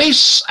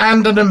disgrace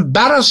and an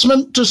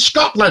embarrassment to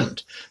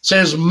Scotland,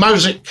 says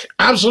Mousic.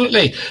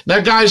 Absolutely. Now,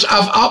 guys,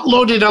 I've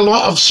uploaded a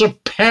lot of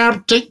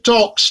superb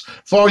TikToks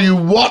for you.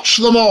 Watch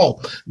them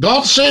all.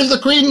 God save the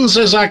Queen,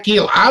 says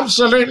Akil.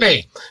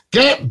 Absolutely.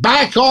 Get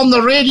back on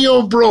the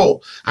radio, bro.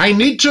 I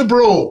need to,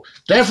 bro.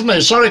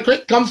 Definitely. Sorry,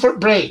 quick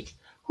comfort break.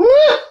 Woo!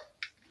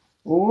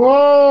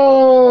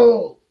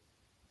 Whoa!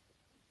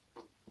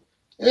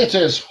 It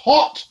is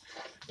hot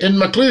in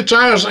McClue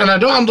Towers, and I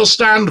don't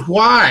understand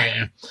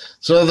why.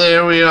 So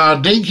there we are.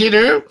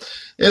 Dinky-Doo.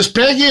 Is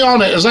Peggy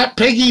on it? Is that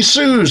Peggy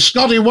Sue?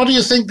 Scottie, what do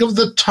you think of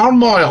the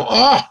turmoil?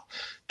 Oh,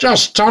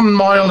 just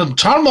turmoil and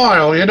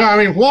turmoil, you know.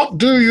 I mean, what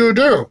do you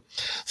do?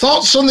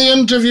 Thoughts on the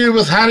interview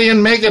with Harry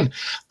and Meghan?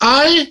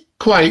 I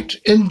quite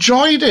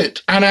enjoyed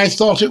it, and I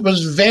thought it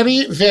was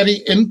very,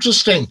 very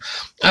interesting.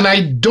 And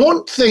I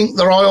don't think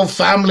the royal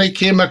family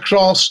came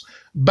across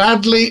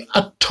badly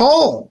at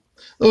all.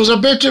 There was a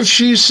bit of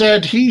she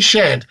said, he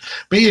said,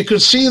 but you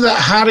could see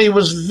that Harry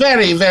was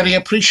very, very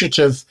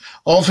appreciative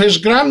of his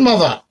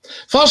grandmother.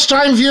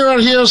 First-time viewer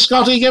here,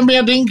 Scottie, give me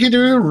a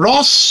Dinky-Doo.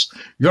 Ross,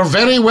 you're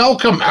very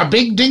welcome. A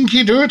big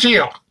Dinky-Doo to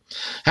you.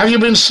 Have you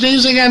been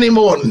sneezing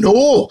anymore?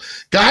 No.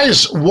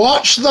 Guys,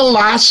 watch the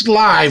last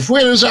live.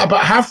 Where is it?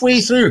 About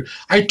halfway through.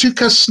 I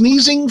took a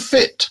sneezing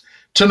fit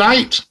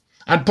tonight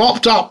and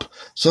popped up.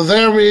 So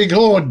there we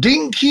go.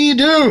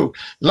 Dinky-Doo.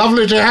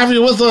 Lovely to have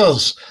you with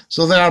us.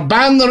 So they are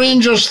ban the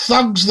Rangers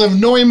thugs. They've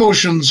no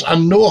emotions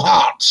and no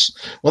hearts.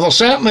 Well, they're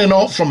certainly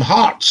not from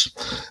Hearts.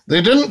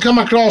 They didn't come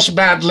across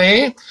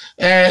badly.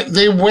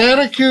 They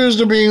were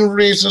accused of being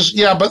racist.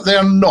 Yeah, but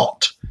they're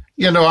not.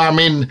 You know, I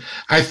mean,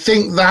 I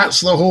think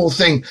that's the whole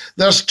thing.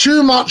 There's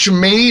too much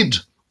made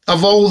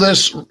of all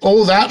this.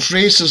 Oh, that's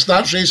racist,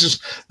 that's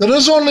racist. There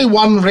is only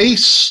one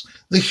race,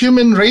 the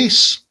human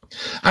race.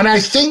 And I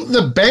think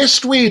the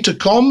best way to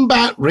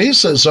combat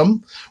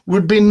racism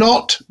would be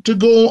not to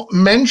go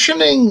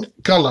mentioning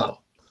colour,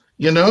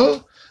 you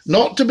know,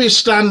 not to be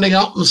standing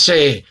up and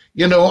say,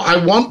 you know,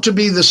 I want to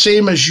be the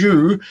same as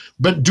you,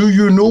 but do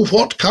you know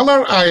what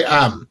colour I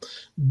am?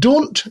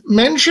 Don't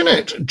mention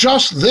it.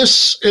 Just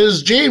this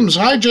is James.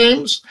 Hi,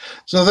 James.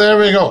 So there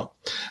we go.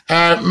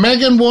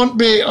 Meghan won't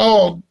be,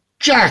 oh,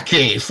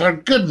 Jackie, for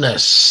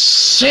goodness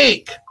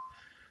sake.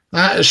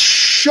 That is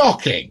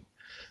shocking.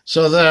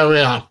 So there we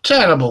are.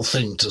 Terrible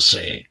thing to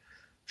say.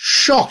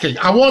 Shocking.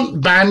 I won't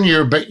ban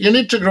you, but you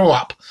need to grow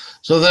up.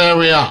 So there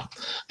we are.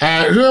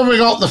 Who have we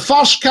got? The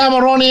first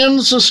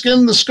Cameronians to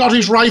skin the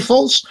Scottish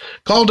Rifles,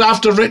 called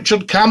after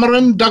Richard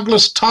Cameron,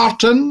 Douglas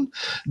Tartan,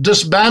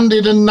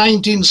 disbanded in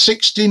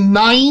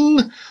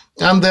 1969,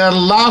 and their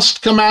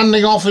last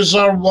commanding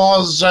officer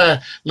was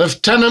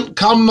Lieutenant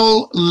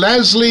Colonel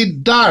Leslie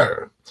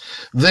Dow.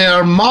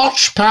 Their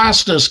march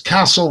past is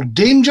Castle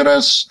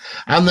Dangerous,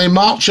 and they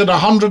march at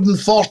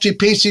 140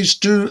 paces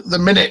to the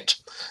minute.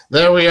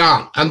 There we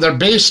are. And they're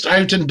based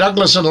out in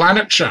Douglas in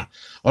Lanarkshire,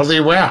 or they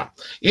were.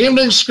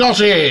 Evening,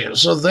 Scottie.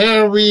 So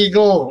there we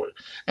go.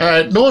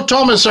 No,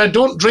 Thomas, I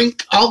don't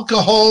drink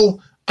alcohol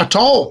at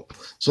all.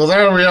 So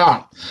there we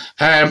are.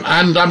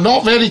 And I'm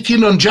not very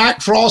keen on Jack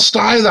Frost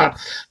either.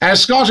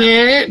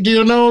 Scottie, do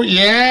you know?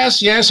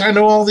 Yes, I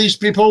know all these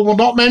people. Will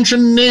not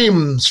mention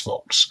names,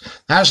 folks.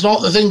 That's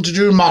not the thing to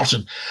do,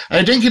 Martin.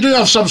 Dinky-Doo,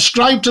 I've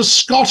subscribed to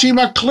Scottie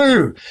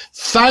McClue.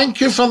 Thank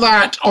you for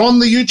that on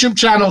the YouTube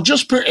channel.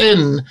 Just put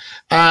in,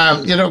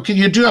 you know, can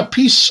you do a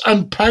peace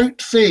and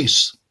pout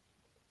face?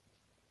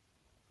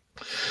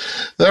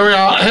 There we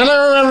are.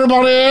 Hello,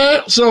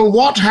 everybody. So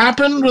what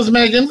happened with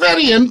Meghan?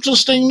 Very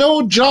interesting.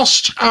 No,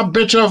 just a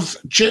bit of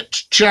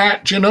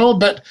chit-chat, you know,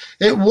 but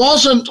it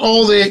wasn't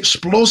all the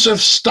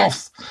explosive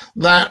stuff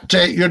that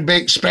you'd be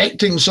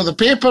expecting. So the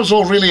papers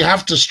will really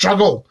have to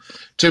struggle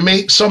to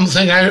make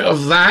something out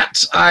of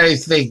that, I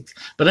think.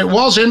 But it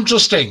was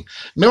interesting.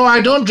 No,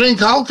 I don't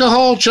drink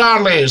alcohol,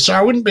 Charlie, so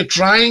I wouldn't be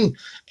trying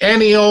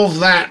any of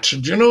that. Do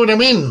you know what I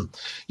mean?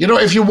 You know,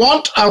 if you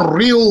want a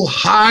real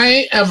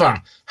high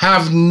ever,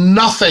 have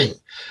nothing,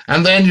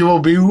 and then you will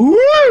be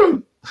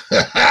woo,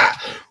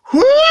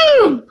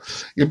 woo.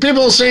 You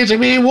people say to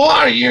me, "What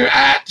are you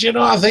at?" You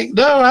know, I think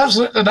no,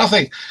 absolutely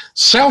nothing.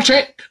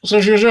 Celtic,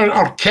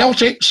 or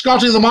Celtic,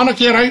 Scottie, the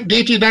monarchy are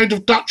outdated, out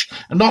of touch,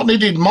 and not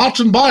needed.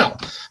 Martin Boyle.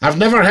 I've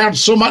never heard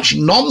so much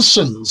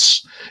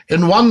nonsense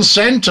in one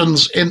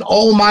sentence in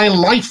all my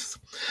life.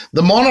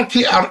 The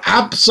monarchy are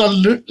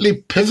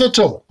absolutely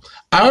pivotal.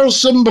 Our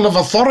symbol of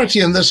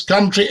authority in this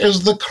country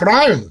is the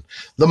crown.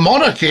 The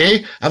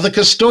monarchy are the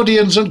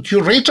custodians and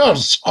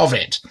curators of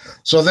it.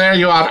 So there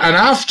you are. And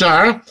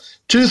after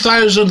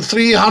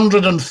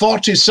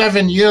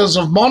 2,347 years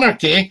of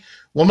monarchy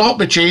will not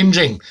be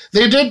changing.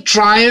 They did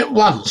try it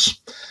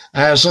once.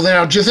 So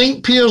there. Do you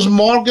think Piers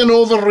Morgan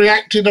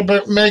overreacted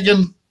about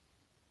Meghan?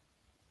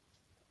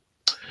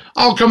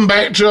 I'll come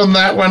back to you on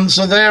that one.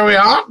 So there we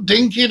are.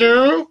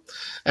 Dinky-Doo.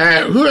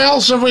 Who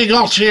else have we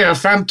got here?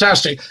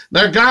 Fantastic.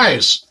 Now,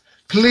 guys,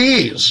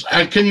 please,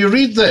 can you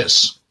read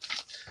this?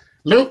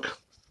 Look,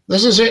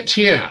 this is it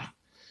here.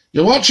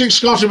 You're watching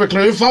Scottie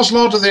McClue, First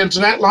Lord of the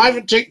Internet, live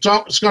on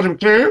TikTok, Scottie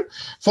McClue.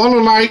 Follow,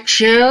 like,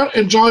 share,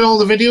 enjoy all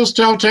the videos,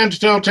 tell 10 to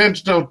tell 10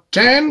 to tell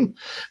 10.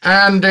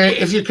 And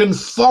if you can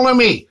follow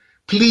me,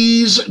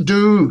 please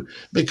do,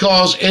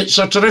 because it's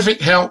a terrific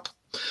help.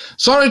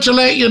 Sorry to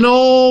let you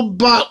know,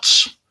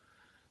 but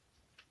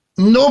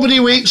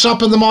nobody wakes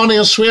up in the morning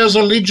and swears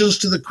allegiance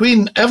to the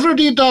Queen.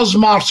 Everybody does,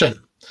 Martin.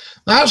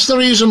 That's the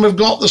reason we've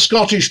got the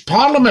Scottish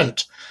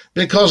Parliament,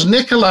 because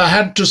Nicola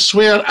had to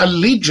swear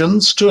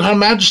allegiance to Her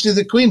Majesty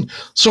the Queen.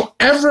 So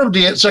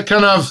everybody, it's a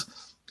kind of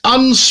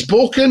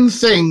unspoken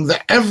thing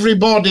that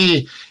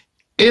everybody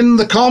in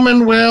the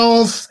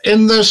Commonwealth,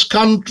 in this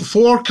country,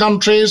 4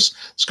 countries,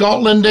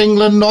 Scotland,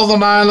 England,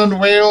 Northern Ireland,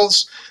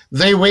 Wales,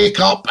 they wake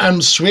up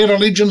and swear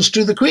allegiance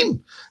to the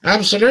Queen.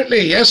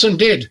 Absolutely, yes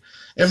indeed.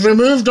 If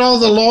removed all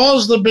the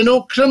laws, there'd be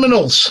no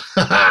criminals.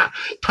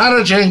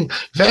 Paraging,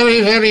 very,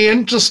 very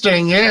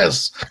interesting,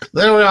 yes.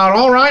 There we are.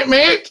 All right,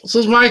 mate,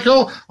 says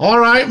Michael. All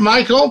right,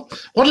 Michael.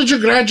 What did you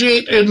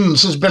graduate in,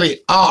 says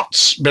Billy?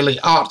 Arts, Billy,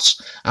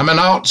 arts. I'm an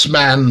arts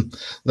man.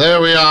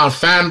 There we are.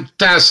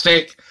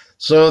 Fantastic.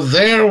 So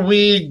there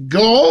we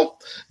go.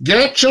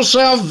 Get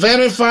yourself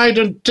verified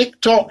on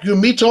TikTok. You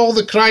meet all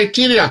the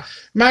criteria.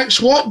 Max,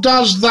 what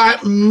does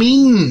that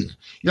mean?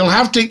 You'll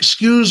have to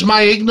excuse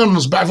my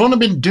ignorance, but I've only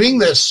been doing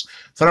this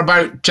for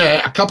about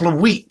a couple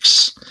of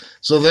weeks.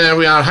 So there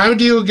we are. How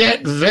do you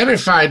get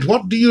verified?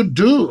 What do you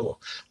do?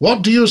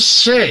 What do you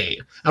say?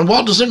 And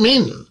what does it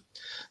mean?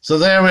 So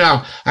there we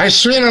are. I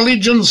swear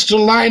allegiance to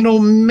Lionel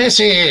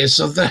Messi.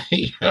 So there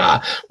you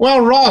are.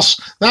 Well, Ross,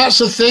 that's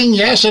the thing,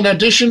 yes, in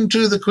addition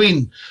to the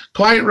Queen.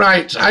 Quite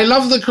right. I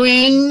love the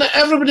Queen.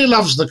 Everybody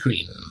loves the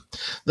Queen.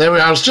 There we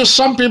are. It's just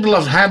some people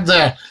have had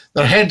their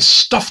heads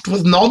stuffed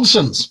with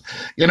nonsense.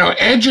 You know,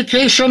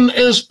 education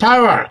is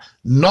power.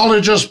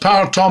 Knowledge is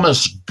power,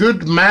 Thomas.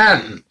 Good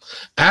man.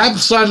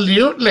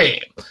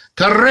 Absolutely.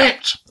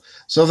 Correct.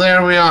 So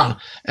there we are.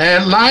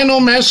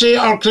 Lionel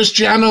Messi or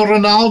Cristiano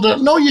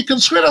Ronaldo. No, you can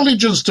swear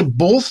allegiance to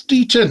both,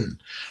 Deaton.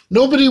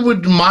 Nobody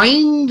would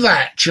mind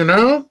that, you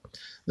know.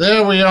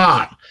 There we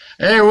are.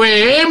 Hey,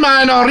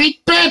 man,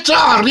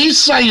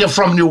 Risa, you're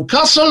from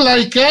Newcastle,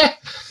 like,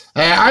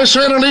 I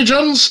swear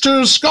allegiance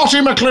to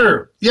Scottie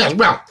McClue. Yes,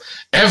 well,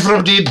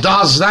 everybody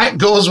does. That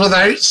goes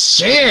without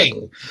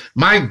saying.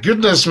 My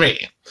goodness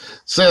me.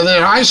 So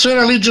there, I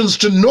swear allegiance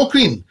to no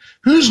Queen.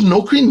 Who's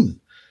no Queen?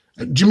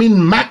 Do you mean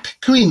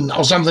McQueen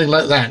or something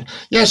like that?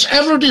 Yes,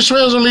 everybody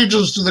swears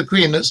allegiance to the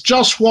Queen. It's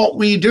just what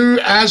we do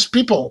as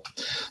people.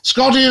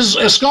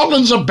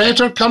 Scotland's a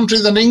better country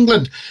than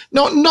England.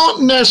 No,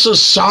 not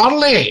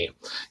necessarily.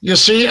 You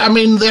see, I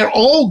mean, they're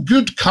all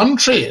good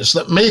countries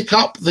that make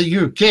up the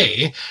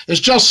UK.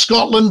 It's just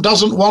Scotland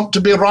doesn't want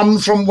to be run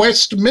from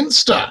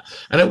Westminster,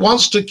 and it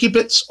wants to keep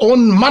its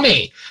own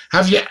money.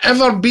 Have you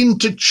ever been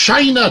to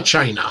China?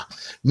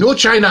 No,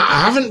 China.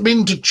 I haven't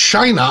been to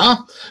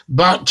China,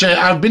 but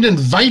I've been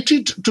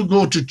invited to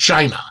go to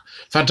China.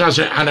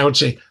 Fantastic. And I would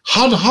say,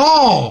 Han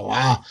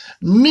hao,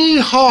 ni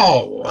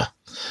hao.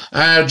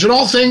 Do you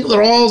not think the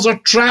royals are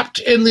trapped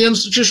in the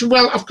institution?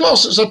 Well, of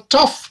course, it's a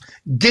tough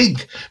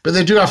gig, but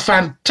they do a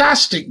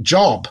fantastic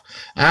job,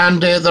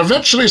 and they're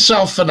virtually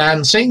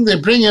self-financing. They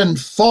bring in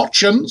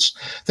fortunes.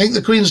 I think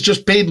the Queen's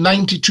just paid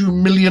 92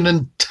 million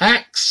in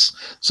tax,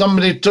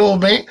 somebody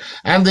told me,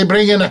 and they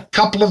bring in a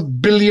couple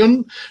of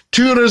billion.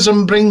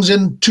 Tourism brings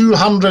in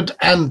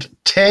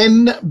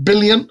 210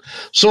 billion.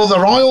 So the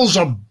royals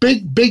are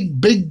big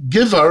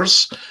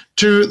givers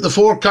to the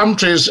 4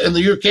 countries in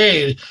the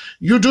UK.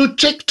 You do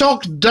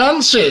TikTok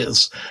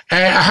dances. I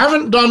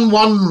haven't done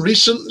one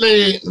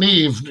recently,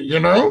 Neve, you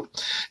know.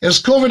 Is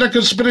COVID a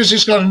conspiracy,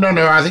 Scotty?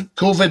 No, I think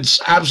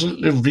COVID's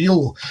absolutely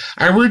real.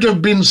 I would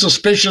have been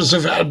suspicious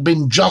if it had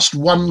been just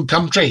one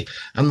country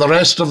and the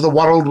rest of the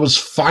world was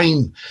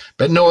fine.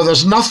 But no,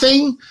 there's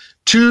nothing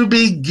to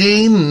be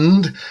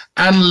gained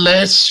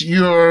unless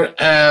you're,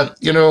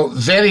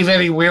 very,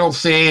 very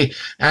wealthy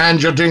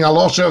and you're doing a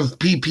lot of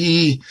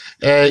PPE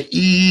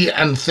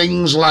and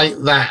things like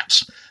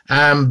that.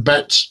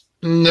 But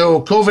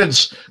no,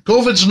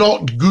 COVID's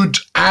not good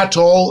at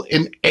all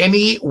in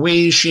any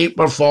way, shape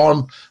or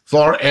form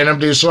for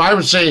anybody. So I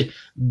would say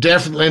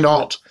definitely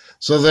not.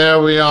 So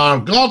there we are.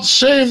 God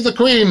save the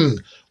Queen.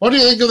 What do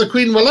you think of the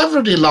Queen? Well,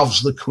 everybody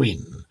loves the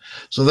Queen.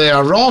 So they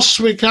are Ross.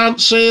 We can't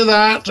say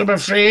that, I'm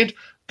afraid.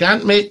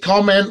 Can't make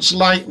comments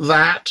like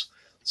that.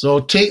 So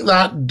take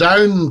that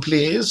down,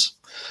 please,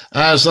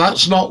 as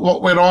that's not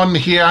what we're on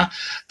here.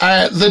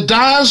 The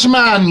Daz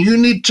man, you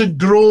need to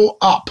grow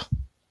up.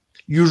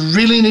 You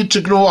really need to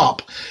grow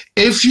up.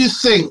 If you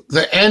think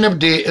that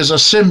anybody is a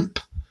simp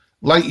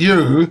like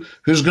you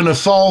who's going to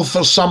fall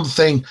for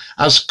something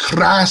as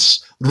crass,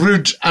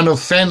 rude and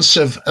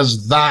offensive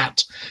as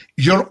that,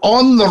 you're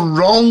on the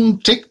wrong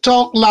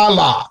TikTok,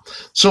 Lala.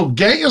 So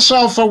get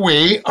yourself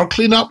away or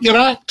clean up your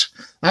act.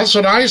 That's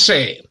what I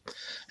say.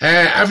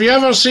 Have you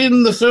ever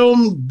seen the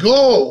film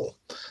Go?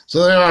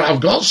 So there are, I've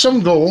got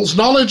some goals.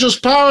 Knowledge is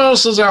power,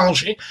 says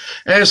Algie.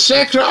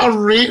 Celtic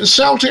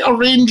or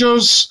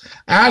Rangers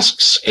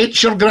asks,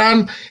 it's your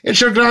gran,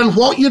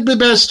 what you'd be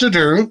best to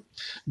do.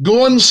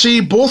 Go and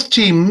see both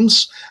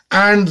teams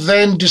and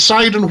then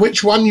decide on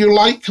which one you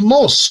like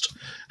most.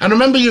 And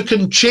remember, you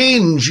can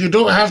change. You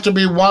don't have to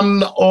be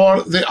one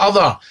or the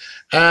other.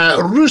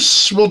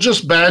 Roos will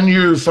just ban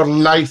you for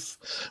life.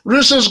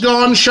 Roos is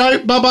gone.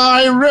 Shout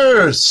bye-bye,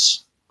 Roos.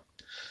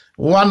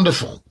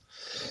 Wonderful.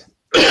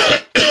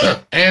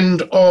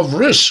 End of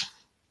Roos.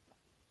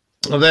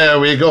 There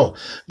we go.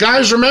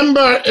 Guys,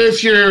 remember,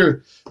 if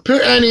you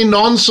put any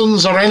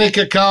nonsense or any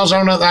cacars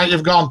on it, that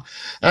you've gone.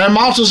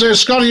 Martin says,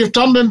 Scottie, you've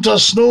turned into a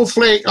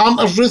snowflake. Aren't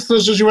as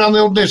ruthless as you were in the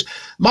old days.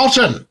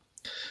 Martin,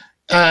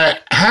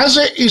 has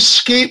it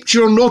escaped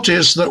your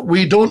notice that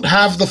we don't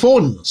have the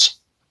phones?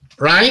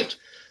 Right?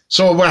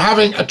 So we're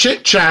having a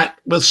chit-chat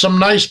with some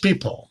nice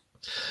people.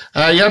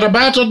 You had a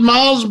battered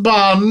Mars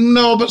bar?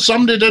 No, but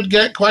somebody did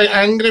get quite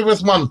angry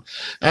with one.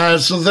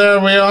 So there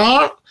we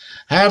are.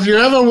 Have you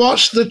ever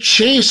watched The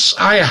Chase?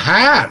 I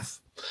have.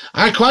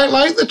 I quite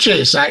like The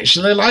Chase,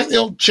 actually. I like the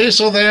old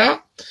chaser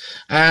there.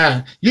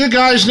 You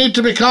guys need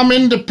to become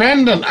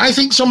independent. I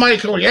think so,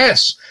 Michael,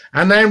 yes.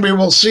 And then we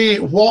will see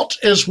what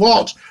is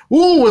what.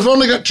 Ooh, we've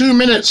only got 2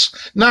 minutes.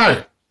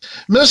 Now,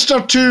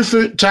 Mr.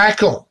 2-Foot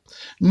Tackle,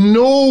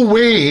 no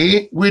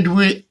way would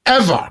we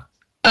ever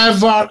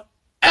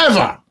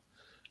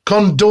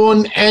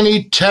condone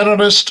any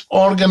terrorist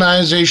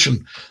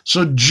organization.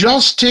 So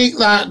just take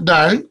that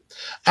down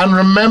and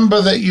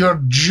remember that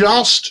you're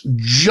just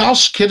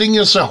kidding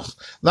yourself.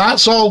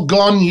 That's all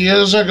gone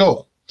years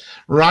ago,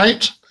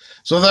 right?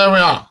 So there we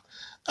are.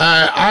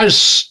 I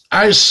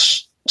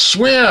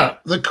swear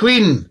the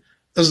Queen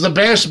is the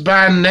best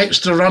band next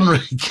to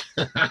Runrig.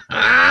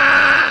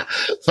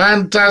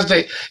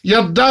 Fantastic.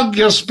 You're Doug,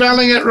 you're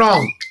spelling it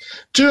wrong.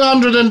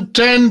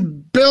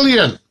 210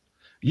 billion.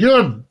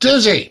 You're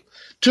dizzy.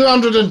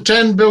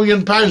 210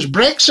 billion pounds.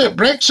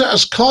 Brexit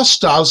has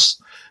cost us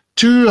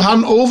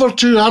over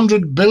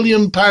 200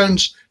 billion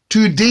pounds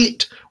to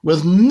date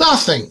with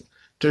nothing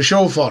to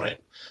show for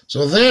it.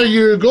 So there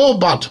you go,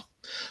 bud.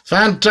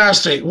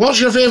 Fantastic. What's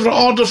your favourite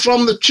order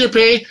from the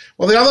chippy?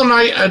 Well, the other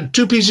night I had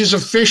 2 pieces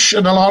of fish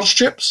and a large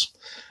chips.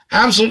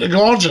 Absolutely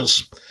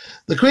gorgeous.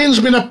 The Queen's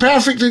been a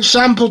perfect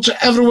example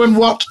to everyone,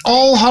 worked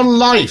all her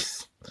life.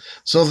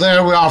 So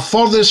there we are,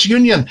 for this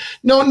union.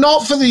 No,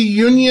 not for the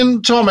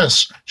union,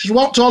 Thomas. She's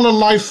worked all her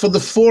life for the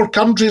 4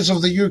 countries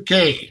of the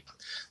UK.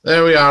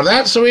 There we are.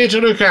 That's the way to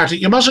look at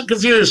it. You mustn't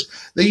confuse.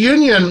 The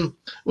union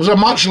was a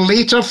much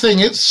later thing.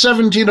 It's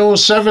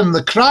 1707.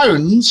 The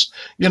Crowns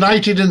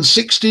united in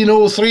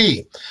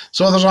 1603.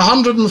 So there's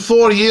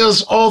 104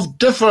 years of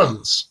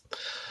difference.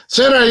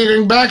 Sarah, you're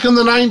going back in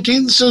the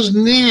 19th, says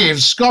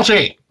Neve.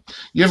 Scottie,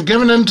 you've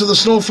given in to the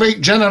snowflake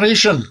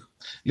generation.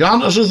 You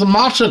aren't as with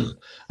Martin.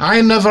 I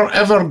never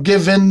ever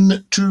give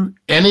in to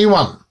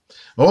anyone.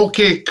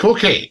 Okay,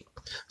 cookie.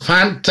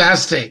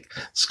 Fantastic.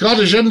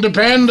 Scottish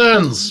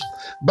independence.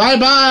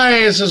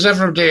 Bye-bye, says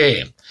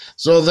everybody.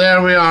 So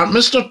there we are.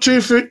 Mr.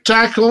 2-Foot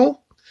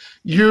Tackle,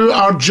 you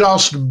are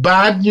just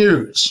bad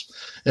news.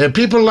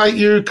 People like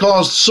you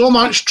caused so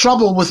much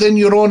trouble within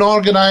your own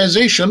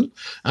organisation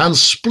and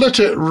split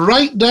it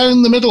right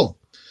down the middle.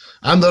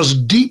 And there's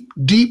deep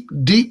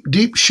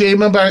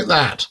shame about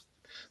that.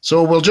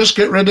 So we'll just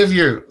get rid of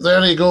you.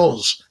 There he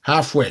goes.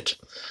 Half-wit.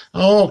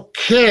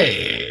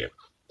 Okay.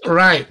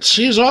 Right.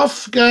 She's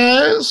off,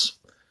 guys.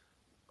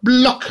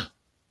 Block.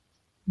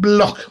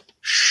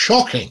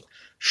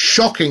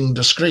 Shocking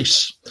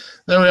disgrace.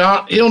 There we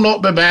are. He'll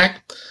not be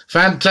back.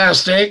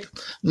 Fantastic.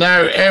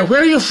 Now,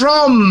 where are you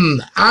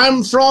from?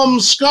 I'm from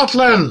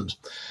Scotland.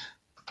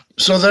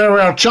 So there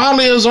we are.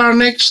 Charlie is our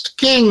next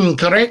king,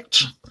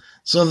 correct?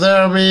 So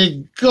there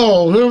we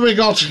go. Who have we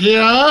got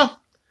here?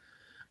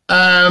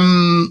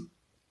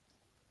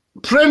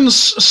 Prince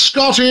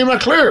Scottie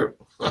McClue.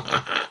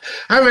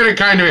 How very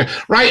kind of you.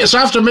 Right, it's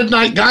after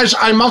midnight, guys.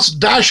 I must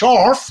dash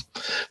off.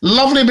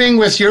 Lovely being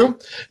with you.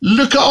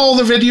 Look at all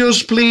the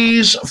videos,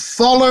 please.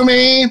 Follow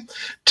me.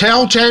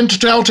 Tell 10 to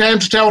tell 10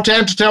 to tell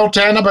 10 to tell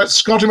 10 about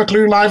Scottie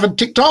McClue live on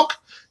TikTok.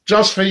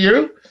 Just for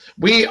you.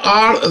 We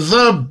are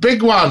the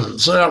big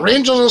ones.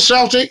 Rangers and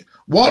Celtic.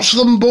 Watch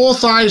them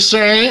both, I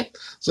say.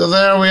 So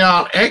there we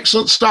are.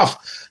 Excellent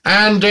stuff.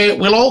 And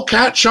we'll all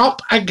catch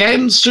up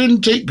again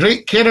soon. Take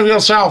great care of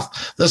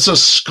yourself. This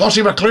is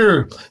Scottie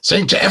McClue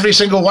saying to every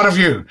single one of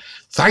you,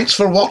 thanks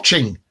for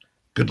watching.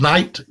 Good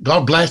night,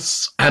 God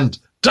bless, and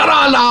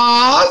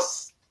ta-ra!